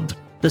hard,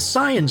 the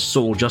science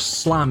soldier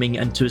slamming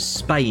into his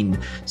spine,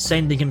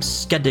 sending him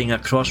skidding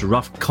across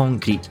rough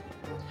concrete.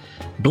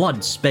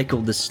 Blood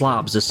speckled the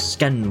slabs as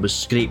skin was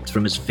scraped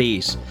from his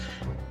face.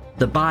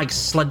 The bag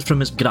slid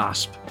from his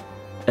grasp,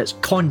 its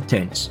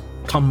contents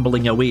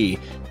tumbling away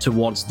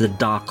towards the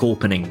dark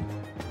opening.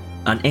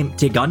 An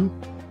empty gun,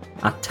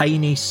 a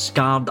tiny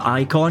scarred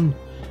icon,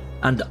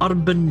 and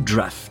urban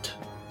drift,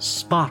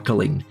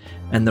 sparkling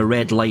in the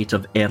red light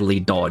of early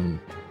dawn.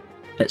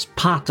 Its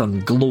pattern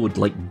glowed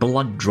like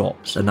blood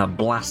drops in a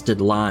blasted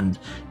land,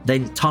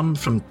 then turned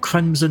from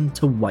crimson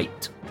to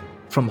white,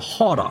 from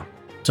horror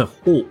to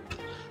hope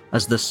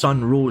as the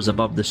sun rose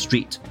above the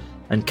street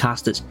and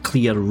cast its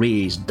clear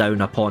rays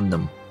down upon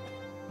them.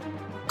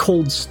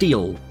 Cold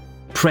steel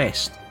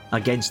pressed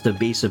against the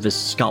base of his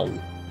skull.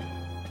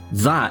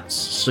 "That's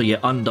so you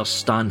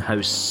understand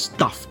how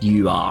stuffed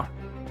you are."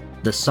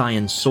 The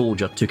Scion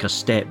soldier took a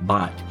step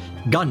back,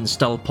 gun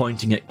still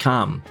pointing at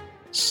Cam.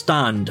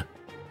 "Stand.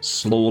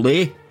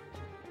 Slowly."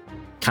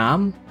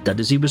 Cam did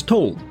as he was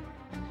told,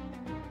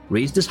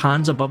 raised his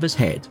hands above his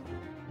head.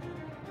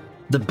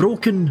 The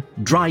broken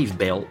drive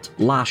belt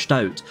lashed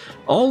out,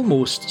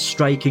 almost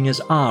striking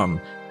his arm.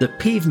 The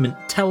pavement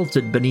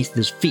tilted beneath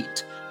his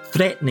feet,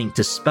 threatening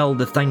to spill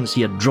the things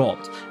he had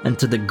dropped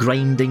into the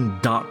grinding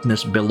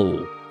darkness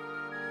below.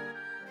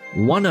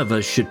 "One of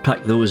us should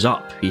pick those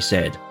up," he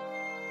said.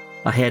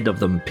 Ahead of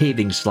them,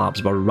 paving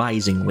slabs were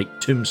rising like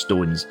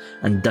tombstones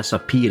and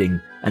disappearing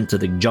into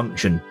the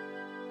junction.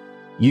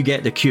 "You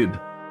get the cube."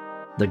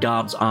 The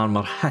guard's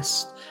armour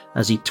hissed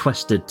as he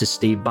twisted to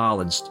stay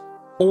balanced.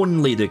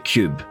 "Only the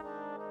cube.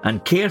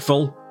 And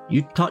careful,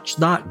 you touch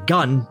that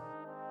gun."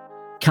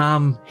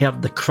 Cam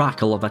heard the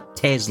crackle of a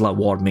Tesla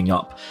warming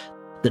up.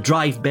 The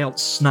drive belt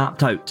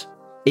snapped out,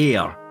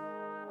 air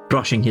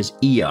brushing his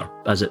ear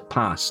as it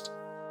passed.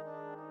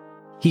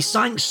 He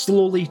sank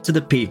slowly to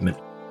the pavement,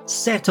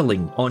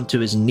 settling onto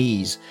his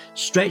knees,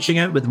 stretching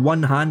out with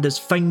one hand, his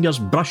fingers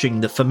brushing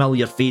the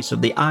familiar face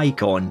of the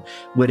icon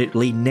where it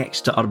lay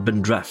next to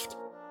Urban Drift.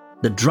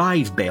 The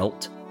drive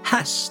belt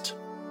hissed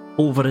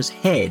over his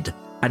head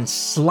and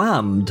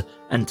slammed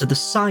into the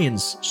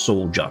Science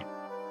soldier.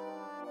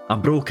 A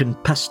broken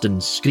piston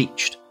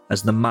screeched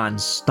as the man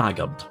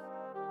staggered.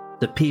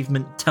 The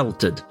pavement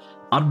tilted,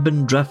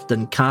 Urban Drift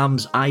and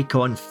Cam's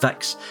icon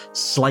fix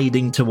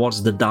sliding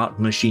towards the dark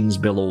machines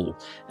below.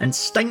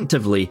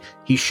 Instinctively,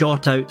 he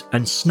shot out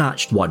and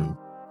snatched one,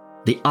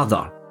 the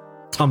other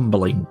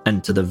tumbling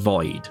into the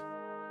void.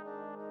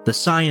 The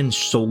Science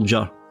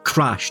soldier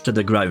crashed to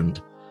the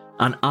ground,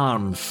 an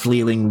arm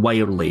flailing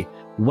wildly,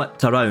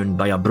 whipped around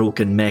by a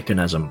broken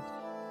mechanism.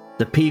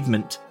 The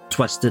pavement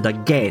twisted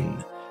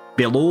again.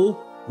 Below,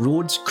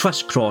 roads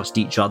crisscrossed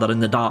each other in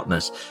the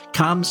darkness.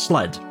 Cam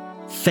slid,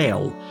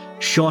 fell,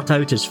 shot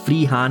out his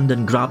free hand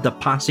and grabbed a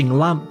passing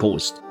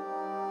lamppost.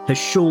 His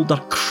shoulder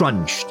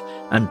crunched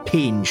and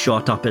pain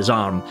shot up his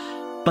arm,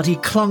 but he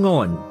clung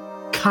on,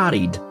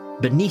 carried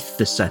beneath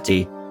the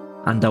city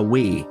and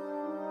away.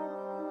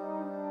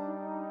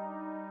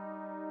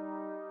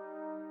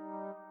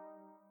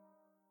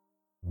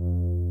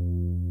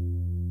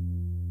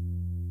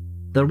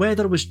 The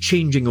weather was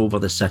changing over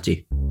the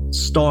city.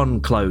 Storm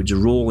clouds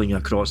rolling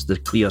across the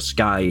clear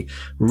sky.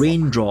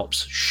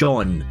 Raindrops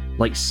shone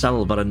like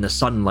silver in the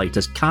sunlight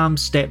as Cam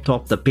stepped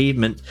off the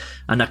pavement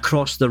and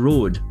across the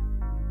road.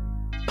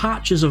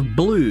 Patches of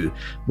blue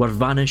were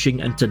vanishing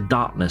into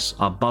darkness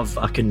above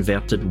a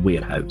converted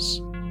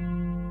warehouse.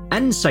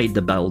 Inside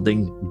the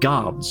building,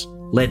 guards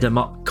led him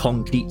up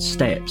concrete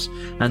steps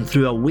and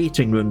through a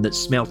waiting room that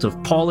smelt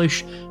of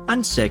polish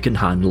and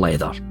second-hand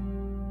leather.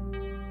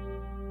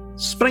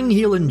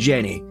 Springheel and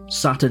Jenny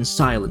sat in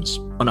silence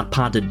on a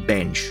padded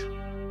bench.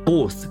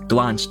 Both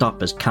glanced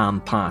up as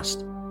Cam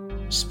passed.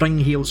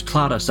 Springheel's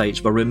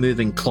claricytes were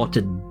removing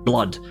clotted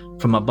blood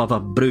from above a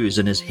bruise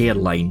in his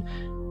hairline.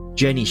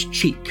 Jenny's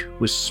cheek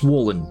was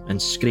swollen and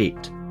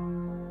scraped.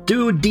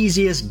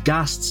 Duodesius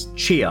Gast's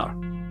chair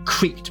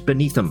creaked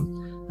beneath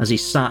him as he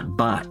sat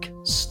back,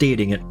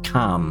 staring at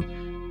Cam.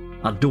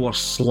 A door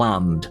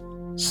slammed,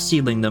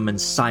 sealing them in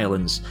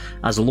silence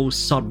as low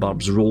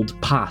suburbs rolled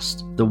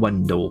past the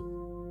window.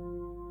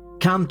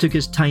 Cam took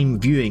his time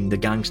viewing the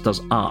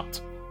gangster's art,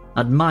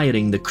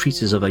 admiring the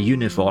creases of a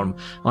uniform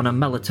on a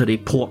military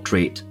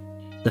portrait,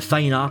 the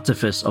fine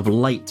artifice of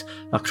light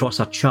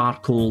across a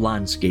charcoal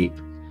landscape.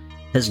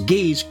 His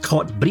gaze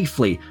caught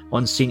briefly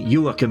on St.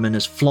 Joachim and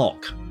his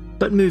flock,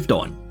 but moved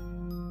on.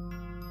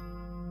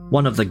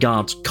 One of the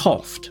guards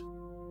coughed.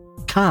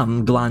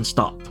 Cam glanced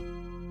up.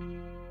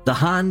 The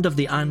hand of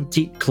the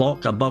antique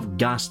clock above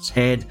Gast's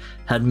head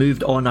had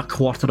moved on a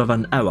quarter of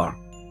an hour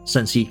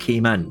since he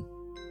came in.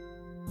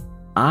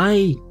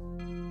 "Aye,"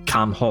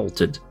 Cam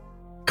halted,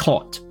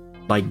 caught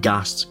by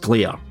Gast's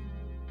glare.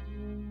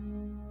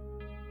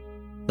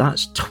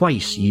 "That's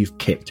twice you've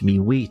kept me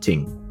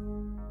waiting."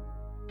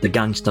 The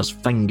gangster's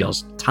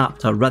fingers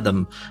tapped a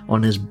rhythm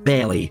on his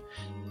belly,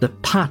 the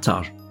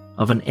patter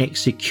of an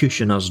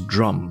executioner's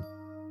drum.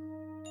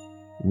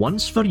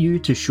 "Once for you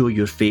to show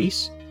your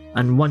face,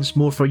 and once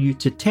more for you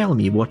to tell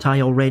me what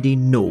I already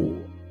know.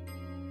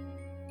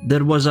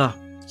 There was a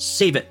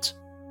save it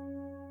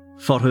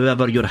for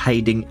whoever you're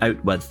hiding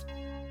out with.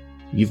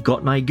 You've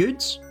got my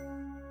goods?"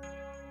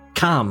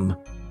 Cam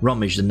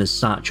rummaged in his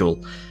satchel.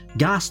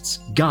 Gast's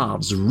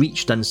guards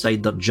reached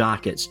inside their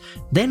jackets,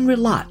 then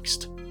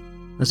relaxed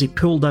as he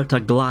pulled out a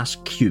glass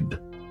cube,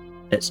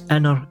 its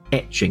inner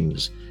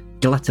etchings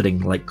glittering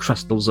like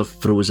crystals of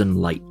frozen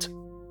light.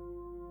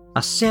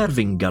 A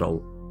serving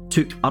girl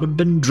took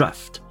Urban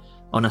Drift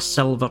on a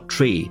silver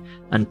tray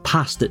and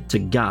passed it to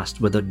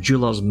Gast with a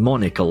jeweller's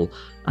monocle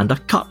and a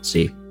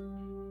curtsy.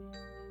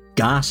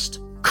 Gast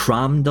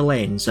crammed the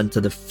lens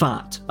into the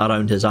fat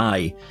around his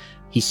eye.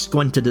 He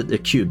squinted at the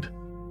cube.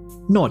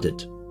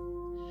 nodded.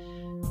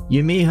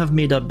 You may have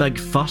made a big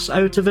fuss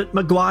out of it,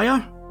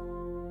 Maguire,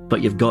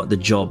 but you've got the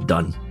job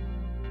done.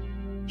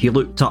 He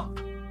looked up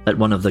at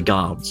one of the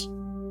guards.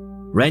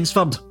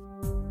 Rainsford,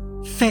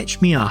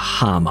 fetch me a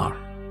hammer.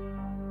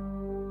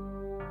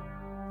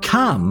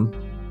 Cam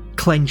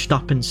clenched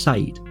up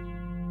inside.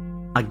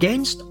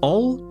 Against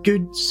all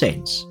good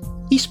sense,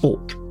 he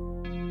spoke.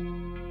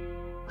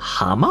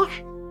 Hammer?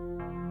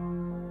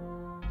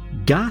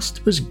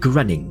 Gast was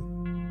grinning.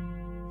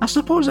 I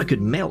suppose I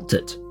could melt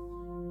it,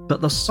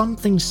 but there's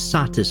something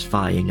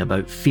satisfying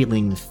about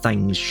feeling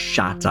things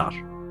shatter.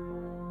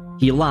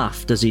 He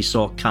laughed as he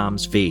saw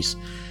Cam's face.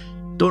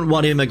 Don't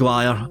worry,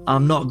 Maguire,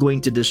 I'm not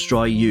going to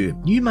destroy you.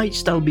 You might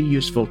still be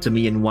useful to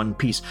me in one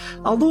piece,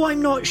 although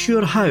I'm not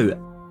sure how.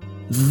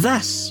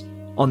 This,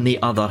 on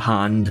the other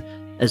hand,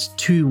 is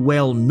too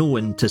well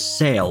known to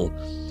sell,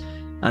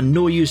 and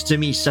no use to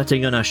me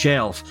sitting on a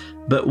shelf,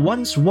 but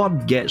once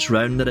word gets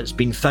round that it's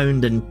been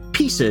found in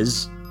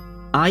pieces,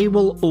 I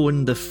will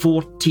own the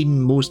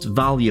 14 most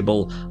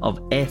valuable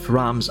of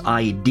Ephraim's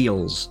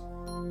ideals,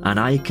 and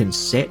I can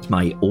set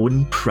my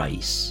own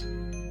price.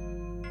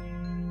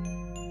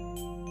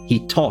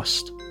 He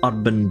tossed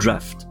Urban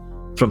Drift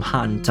from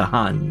hand to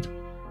hand,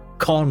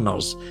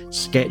 corners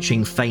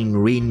sketching fine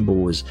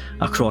rainbows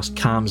across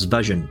Cam's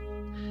vision.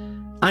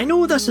 I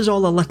know this is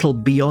all a little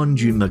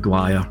beyond you,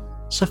 Maguire.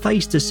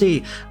 Suffice to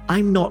say,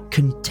 I'm not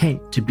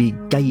content to be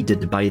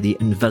guided by the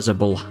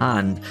invisible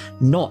hand,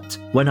 not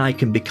when I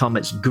can become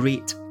its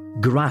great,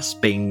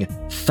 grasping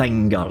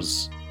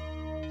fingers.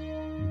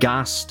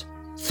 Gast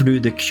threw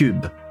the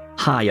cube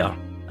higher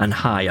and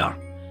higher,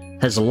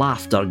 his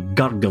laughter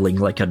gurgling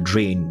like a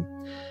drain.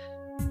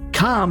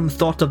 Cam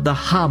thought of the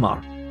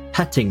hammer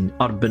hitting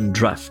Urban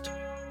Drift,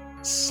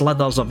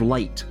 slithers of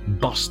light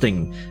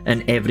bursting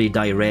in every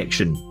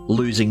direction,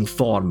 losing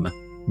form,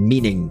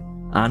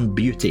 meaning, and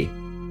beauty.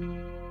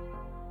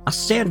 A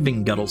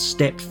serving girl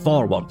stepped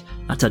forward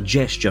at a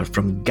gesture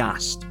from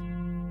Gast.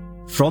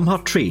 From her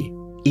tray,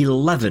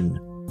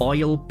 11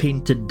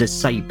 oil-painted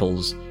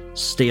disciples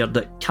stared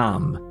at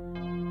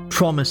Cam,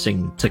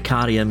 promising to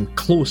carry him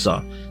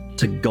closer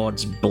to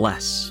God's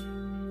bliss.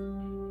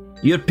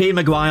 Your pay,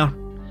 Maguire.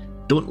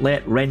 Don't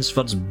let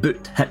Rainsford's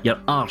boot hit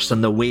your arse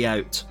on the way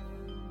out.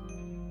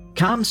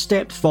 Cam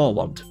stepped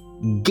forward,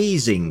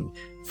 gazing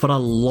for a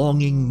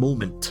longing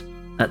moment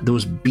at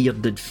those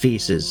bearded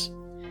faces.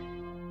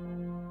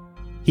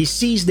 He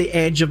seized the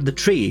edge of the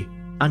tray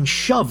and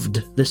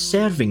shoved the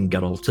serving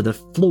girl to the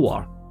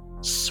floor,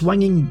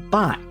 swinging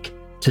back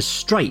to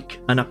strike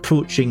an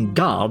approaching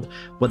guard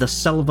with a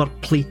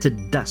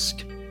silver-plated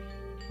disc.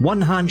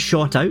 One hand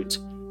shot out,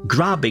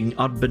 grabbing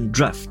Urban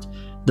Drift.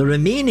 The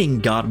remaining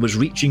guard was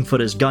reaching for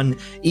his gun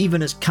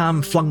even as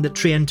Cam flung the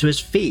tray into his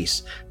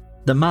face.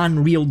 The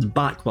man reeled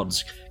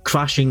backwards,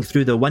 crashing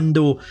through the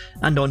window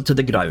and onto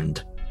the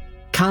ground.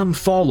 Cam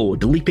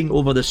followed, leaping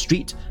over the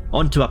street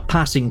onto a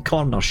passing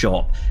corner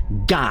shop.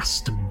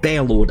 Gast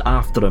bellowed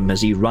after him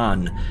as he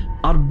ran,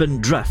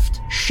 Urban Drift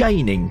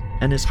shining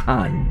in his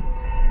hand.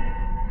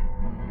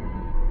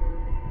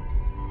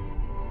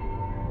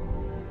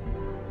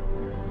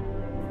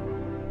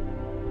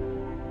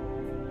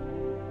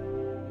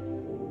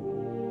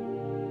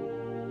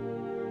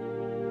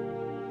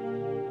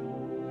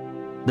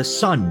 The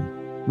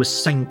sun was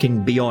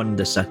sinking beyond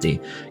the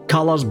city,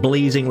 colours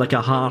blazing like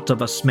a heart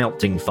of a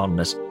smelting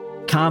furnace.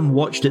 Cam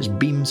watched its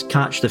beams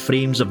catch the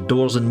frames of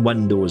doors and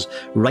windows,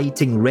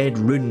 writing red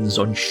runes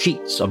on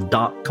sheets of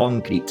dark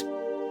concrete.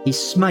 He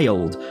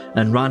smiled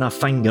and ran a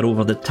finger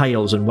over the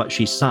tiles on which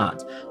he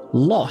sat,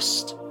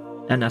 lost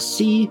in a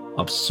sea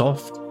of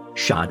soft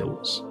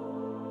shadows.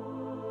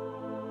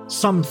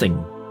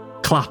 Something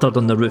clattered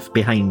on the roof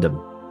behind him.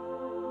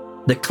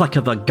 The click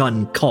of a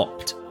gun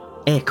cocked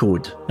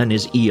echoed in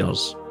his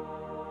ears.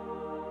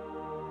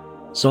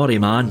 Sorry,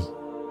 man.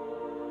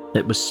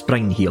 It was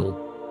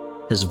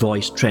Springheel, his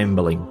voice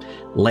trembling,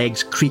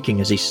 legs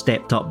creaking as he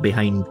stepped up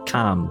behind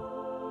Cam.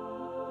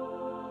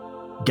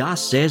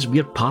 Gast says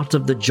we're part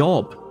of the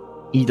job.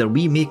 Either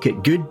we make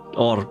it good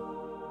or...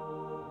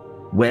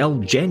 Well,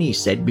 Jenny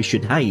said we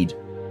should hide,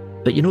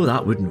 but you know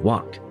that wouldn't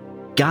work.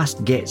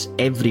 Gast gets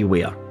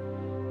everywhere,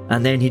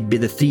 and then he'd be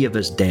the three of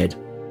us dead,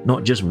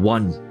 not just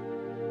one.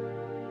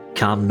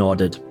 Cam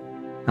nodded.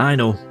 I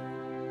know.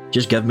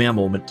 Just give me a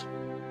moment.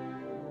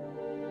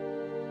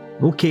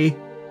 Okay.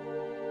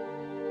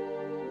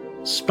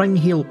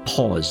 Springheel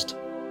paused,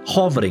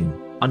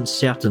 hovering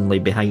uncertainly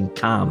behind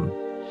Cam.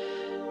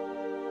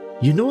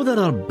 You know there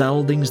are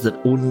buildings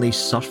that only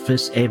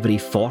surface every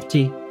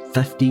 40,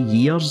 50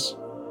 years?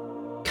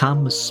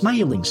 Cam was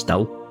smiling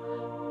still,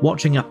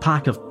 watching a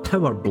pack of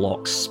power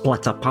blocks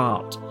split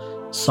apart.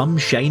 Some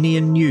shiny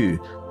and new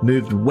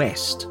moved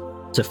west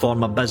to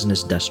form a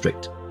business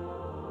district.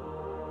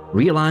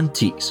 Real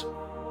antiques.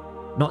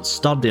 Not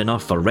sturdy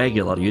enough for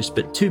regular use,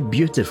 but too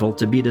beautiful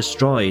to be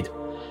destroyed.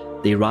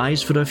 They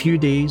rise for a few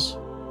days.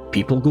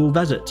 People go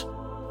visit.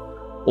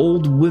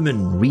 Old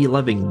women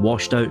reliving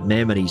washed out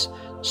memories.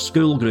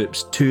 School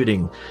groups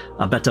touring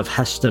a bit of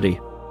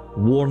history.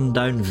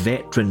 worn-down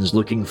veterans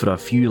looking for a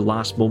few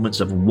last moments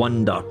of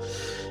wonder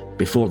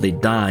before they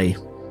die.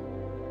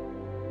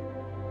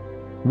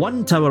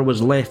 One tower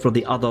was left where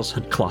the others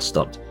had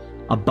clustered,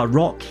 a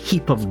baroque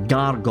heap of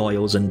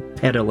gargoyles and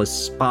perilous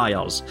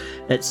spires.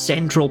 Its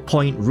central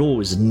point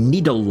rose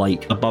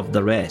needle-like above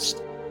the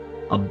rest.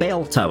 A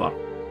bell tower.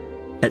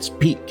 Its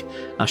peak,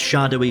 a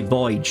shadowy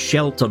void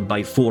sheltered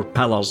by 4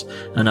 pillars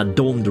and a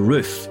domed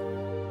roof.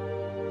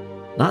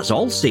 "That's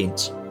All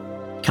Saints,"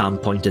 Cam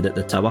pointed at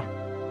the tower.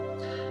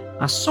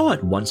 "I saw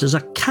it once as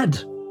a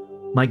kid.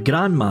 My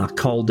grandma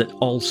called it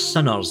All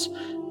Sinners,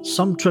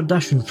 some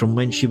tradition from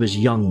when she was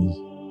young."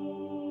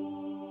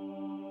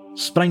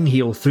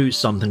 Springheel threw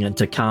something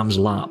into Cam's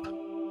lap.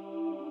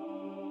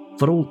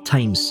 "For old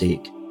time's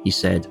sake," he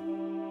said.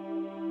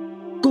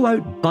 "Go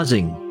out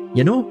buzzing,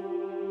 you know?"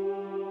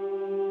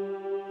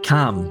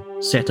 Cam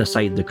set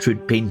aside the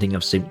crude painting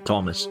of St.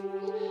 Thomas.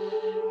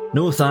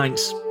 "No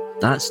thanks,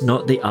 that's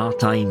not the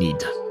art I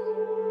need."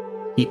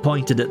 He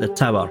pointed at the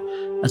tower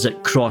as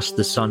it crossed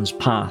the sun's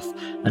path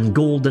and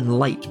golden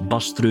light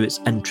burst through its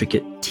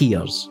intricate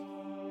tiers.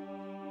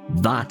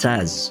 "That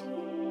is."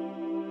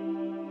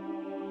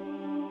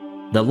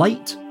 The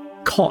light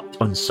caught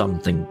on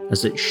something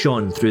as it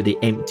shone through the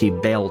empty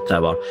bell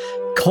tower,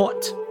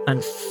 caught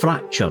and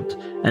fractured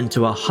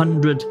into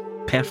 100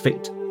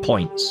 perfect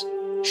points,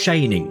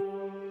 shining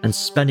and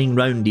spinning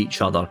round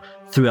each other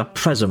through a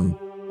prism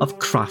of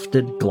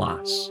crafted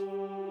glass.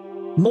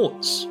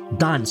 Motes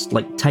danced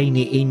like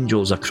tiny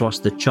angels across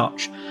the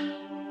church,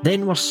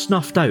 then were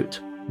snuffed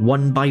out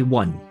one by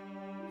one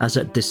as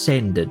it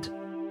descended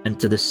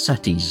into the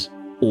city's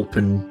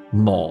open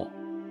maw.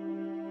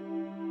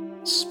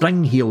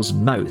 Springheel's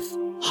mouth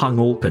hung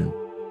open,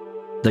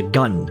 the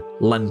gun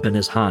limp in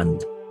his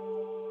hand.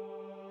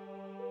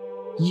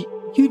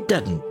 You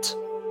didn't."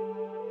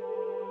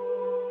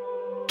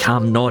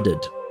 Cam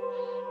nodded.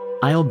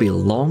 "I'll be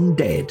long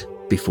dead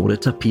before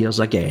it appears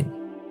again,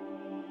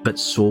 but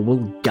so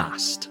will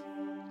Ghast,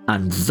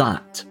 and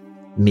that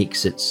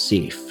makes it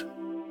safe."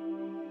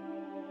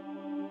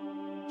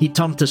 He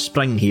turned to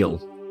Springheel,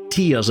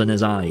 tears in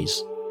his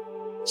eyes.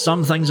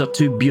 "Some things are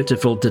too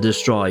beautiful to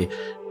destroy,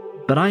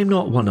 but I'm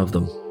not one of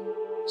them.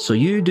 So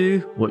you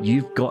do what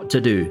you've got to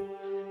do,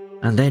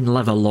 and then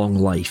live a long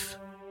life.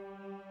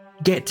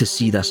 Get to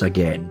see this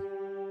again."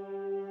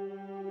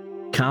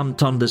 Cam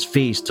turned his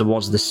face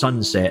towards the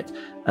sunset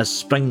as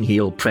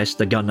Springheel pressed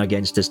the gun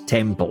against his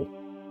temple.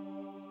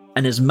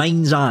 In his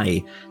mind's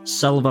eye,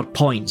 silver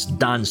points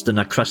danced in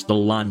a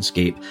crystal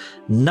landscape,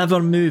 never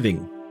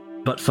moving,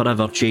 but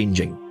forever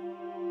changing.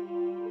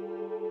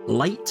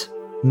 Light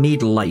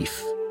made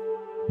life,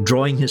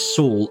 drawing his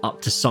soul up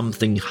to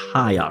something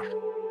higher.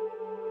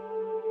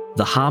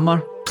 The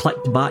hammer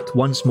clicked back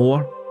once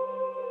more,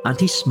 and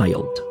he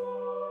smiled.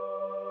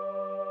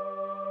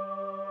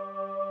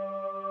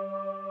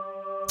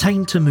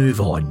 Time to move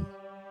on.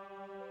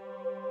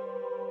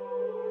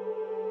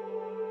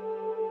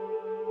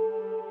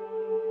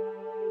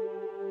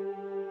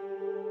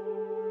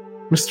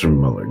 Mr.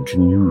 Mullen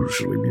can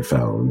usually be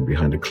found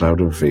behind a cloud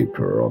of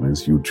vapor on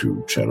his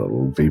YouTube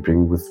channel,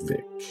 Vaping with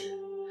Vic.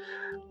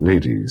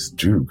 Ladies,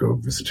 do go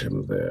visit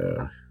him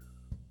there.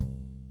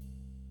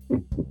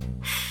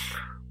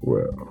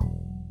 Well,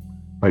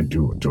 I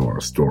do adore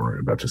a story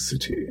about a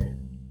city.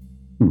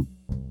 You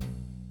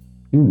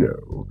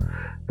know,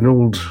 an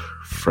old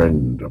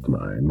friend of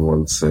mine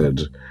once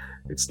said,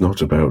 "It's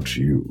not about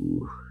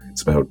you,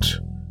 it's about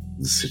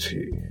the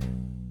city."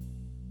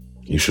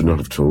 He should not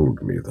have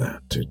told me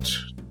that. It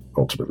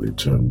ultimately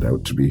turned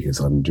out to be his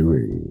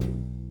undoing.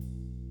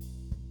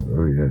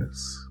 Oh,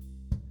 yes.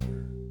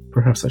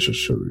 Perhaps I should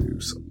show you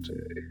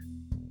someday.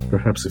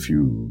 Perhaps if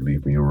you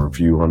leave me a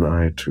review on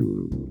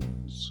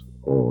iTunes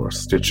or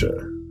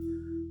Stitcher,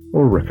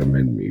 or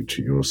recommend me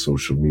to your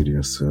social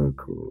media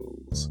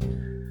circles.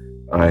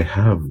 I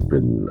have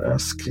been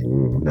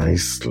asking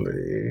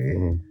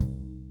nicely.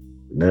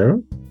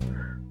 No?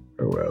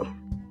 Oh well.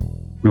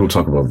 We will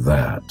talk about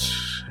that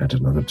at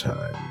another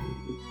time.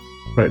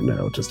 Right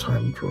now, it is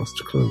time for us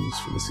to close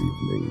for this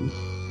evening.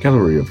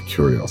 Gallery of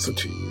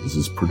Curiosities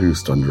is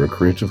produced under a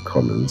Creative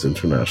Commons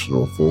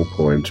International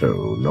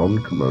 4.0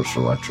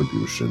 non-commercial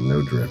attribution,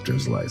 no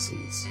derivatives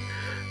license,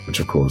 which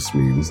of course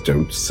means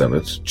don't sell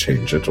it,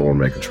 change it, or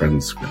make a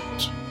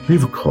transcript.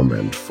 Leave a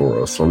comment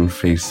for us on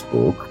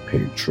Facebook,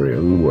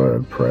 Patreon,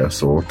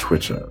 WordPress, or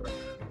Twitter,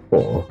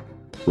 or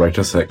write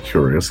us at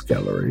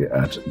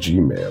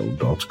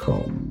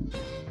curiousgallery@gmail.com.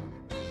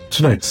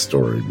 Tonight's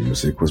story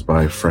music was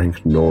by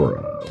Frank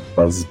Nora,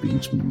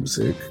 Buzzbeat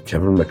Music,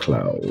 Kevin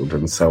MacLeod,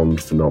 and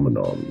Sound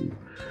Phenomenon.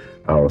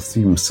 Our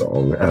theme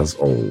song, as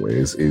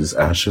always, is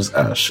Ashes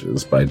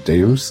Ashes by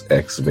Deus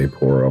Ex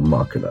Vapora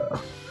Machina.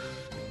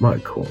 My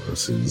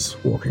chorus is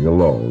Walking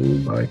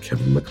Along by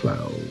Kevin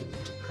MacLeod.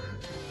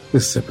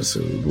 This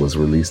episode was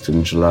released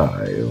in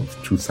July of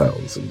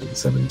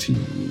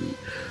 2017.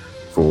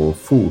 For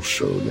full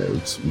show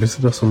notes,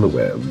 visit us on the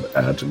web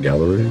at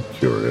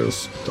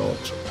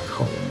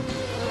gallerycurious.com.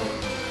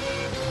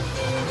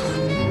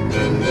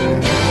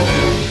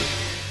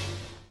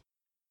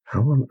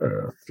 How on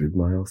earth did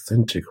my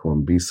authentic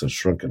Wambisa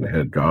shrunken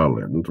head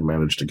garland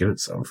manage to get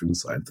itself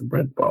inside the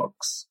bread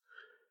box?